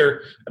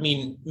Trickster,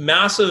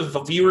 massive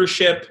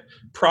viewership,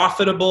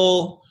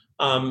 profitable,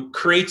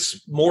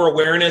 creates more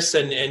awareness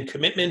and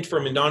commitment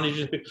from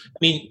non-Indigenous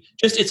people.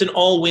 It's an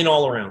all win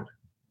all around.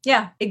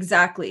 Yeah,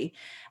 exactly.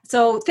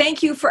 So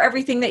thank you for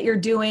everything that you're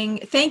doing.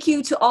 Thank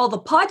you to all the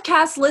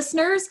podcast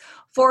listeners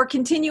for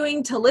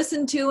continuing to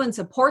listen to and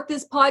support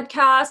this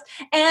podcast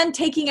and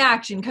taking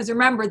action. Because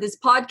remember, this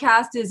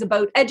podcast is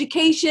about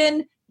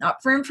education,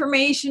 not for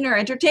information or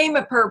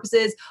entertainment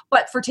purposes,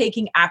 but for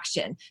taking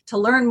action, to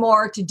learn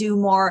more, to do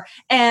more.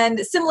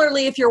 And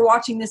similarly, if you're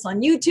watching this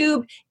on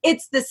YouTube,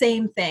 it's the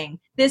same thing.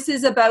 This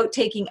is about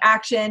taking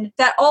action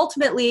that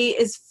ultimately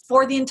is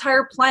for the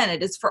entire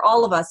planet. It's for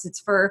all of us. It's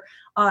for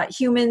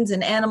humans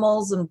and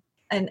animals and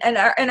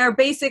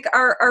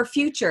our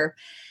future.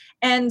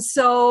 And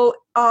so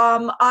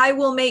I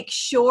will make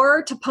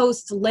sure to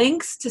post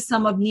links to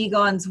some of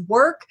Niigaan's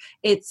work.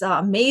 It's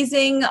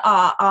amazing.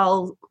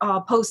 I'll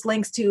post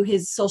links to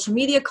his social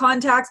media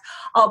contacts.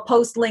 I'll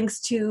post links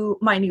to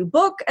my new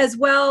book as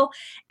well.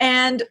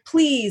 And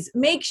please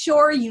make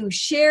sure you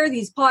share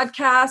these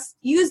podcasts,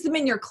 use them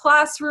in your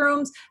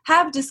classrooms,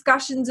 have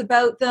discussions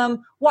about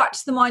them,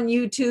 watch them on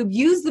YouTube,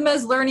 use them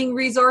as learning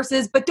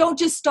resources, but don't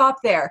just stop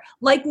there.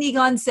 Like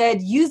Niigaan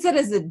said, use it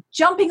as a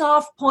jumping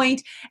off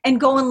point and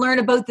go and learn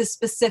about the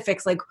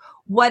specifics, like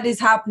what is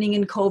happening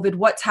in COVID,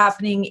 what's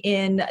happening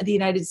in the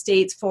United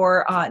States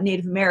for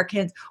Native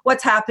Americans,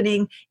 what's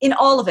happening in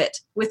all of it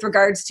with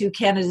regards to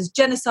Canada's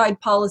genocide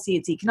policy,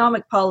 its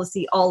economic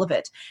policy, all of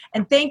it.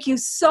 And thank you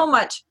so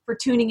much for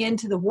tuning in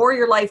to the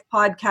Warrior Life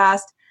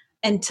podcast.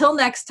 Until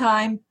next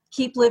time,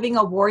 keep living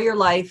a warrior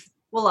life.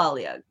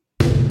 Walaaliag.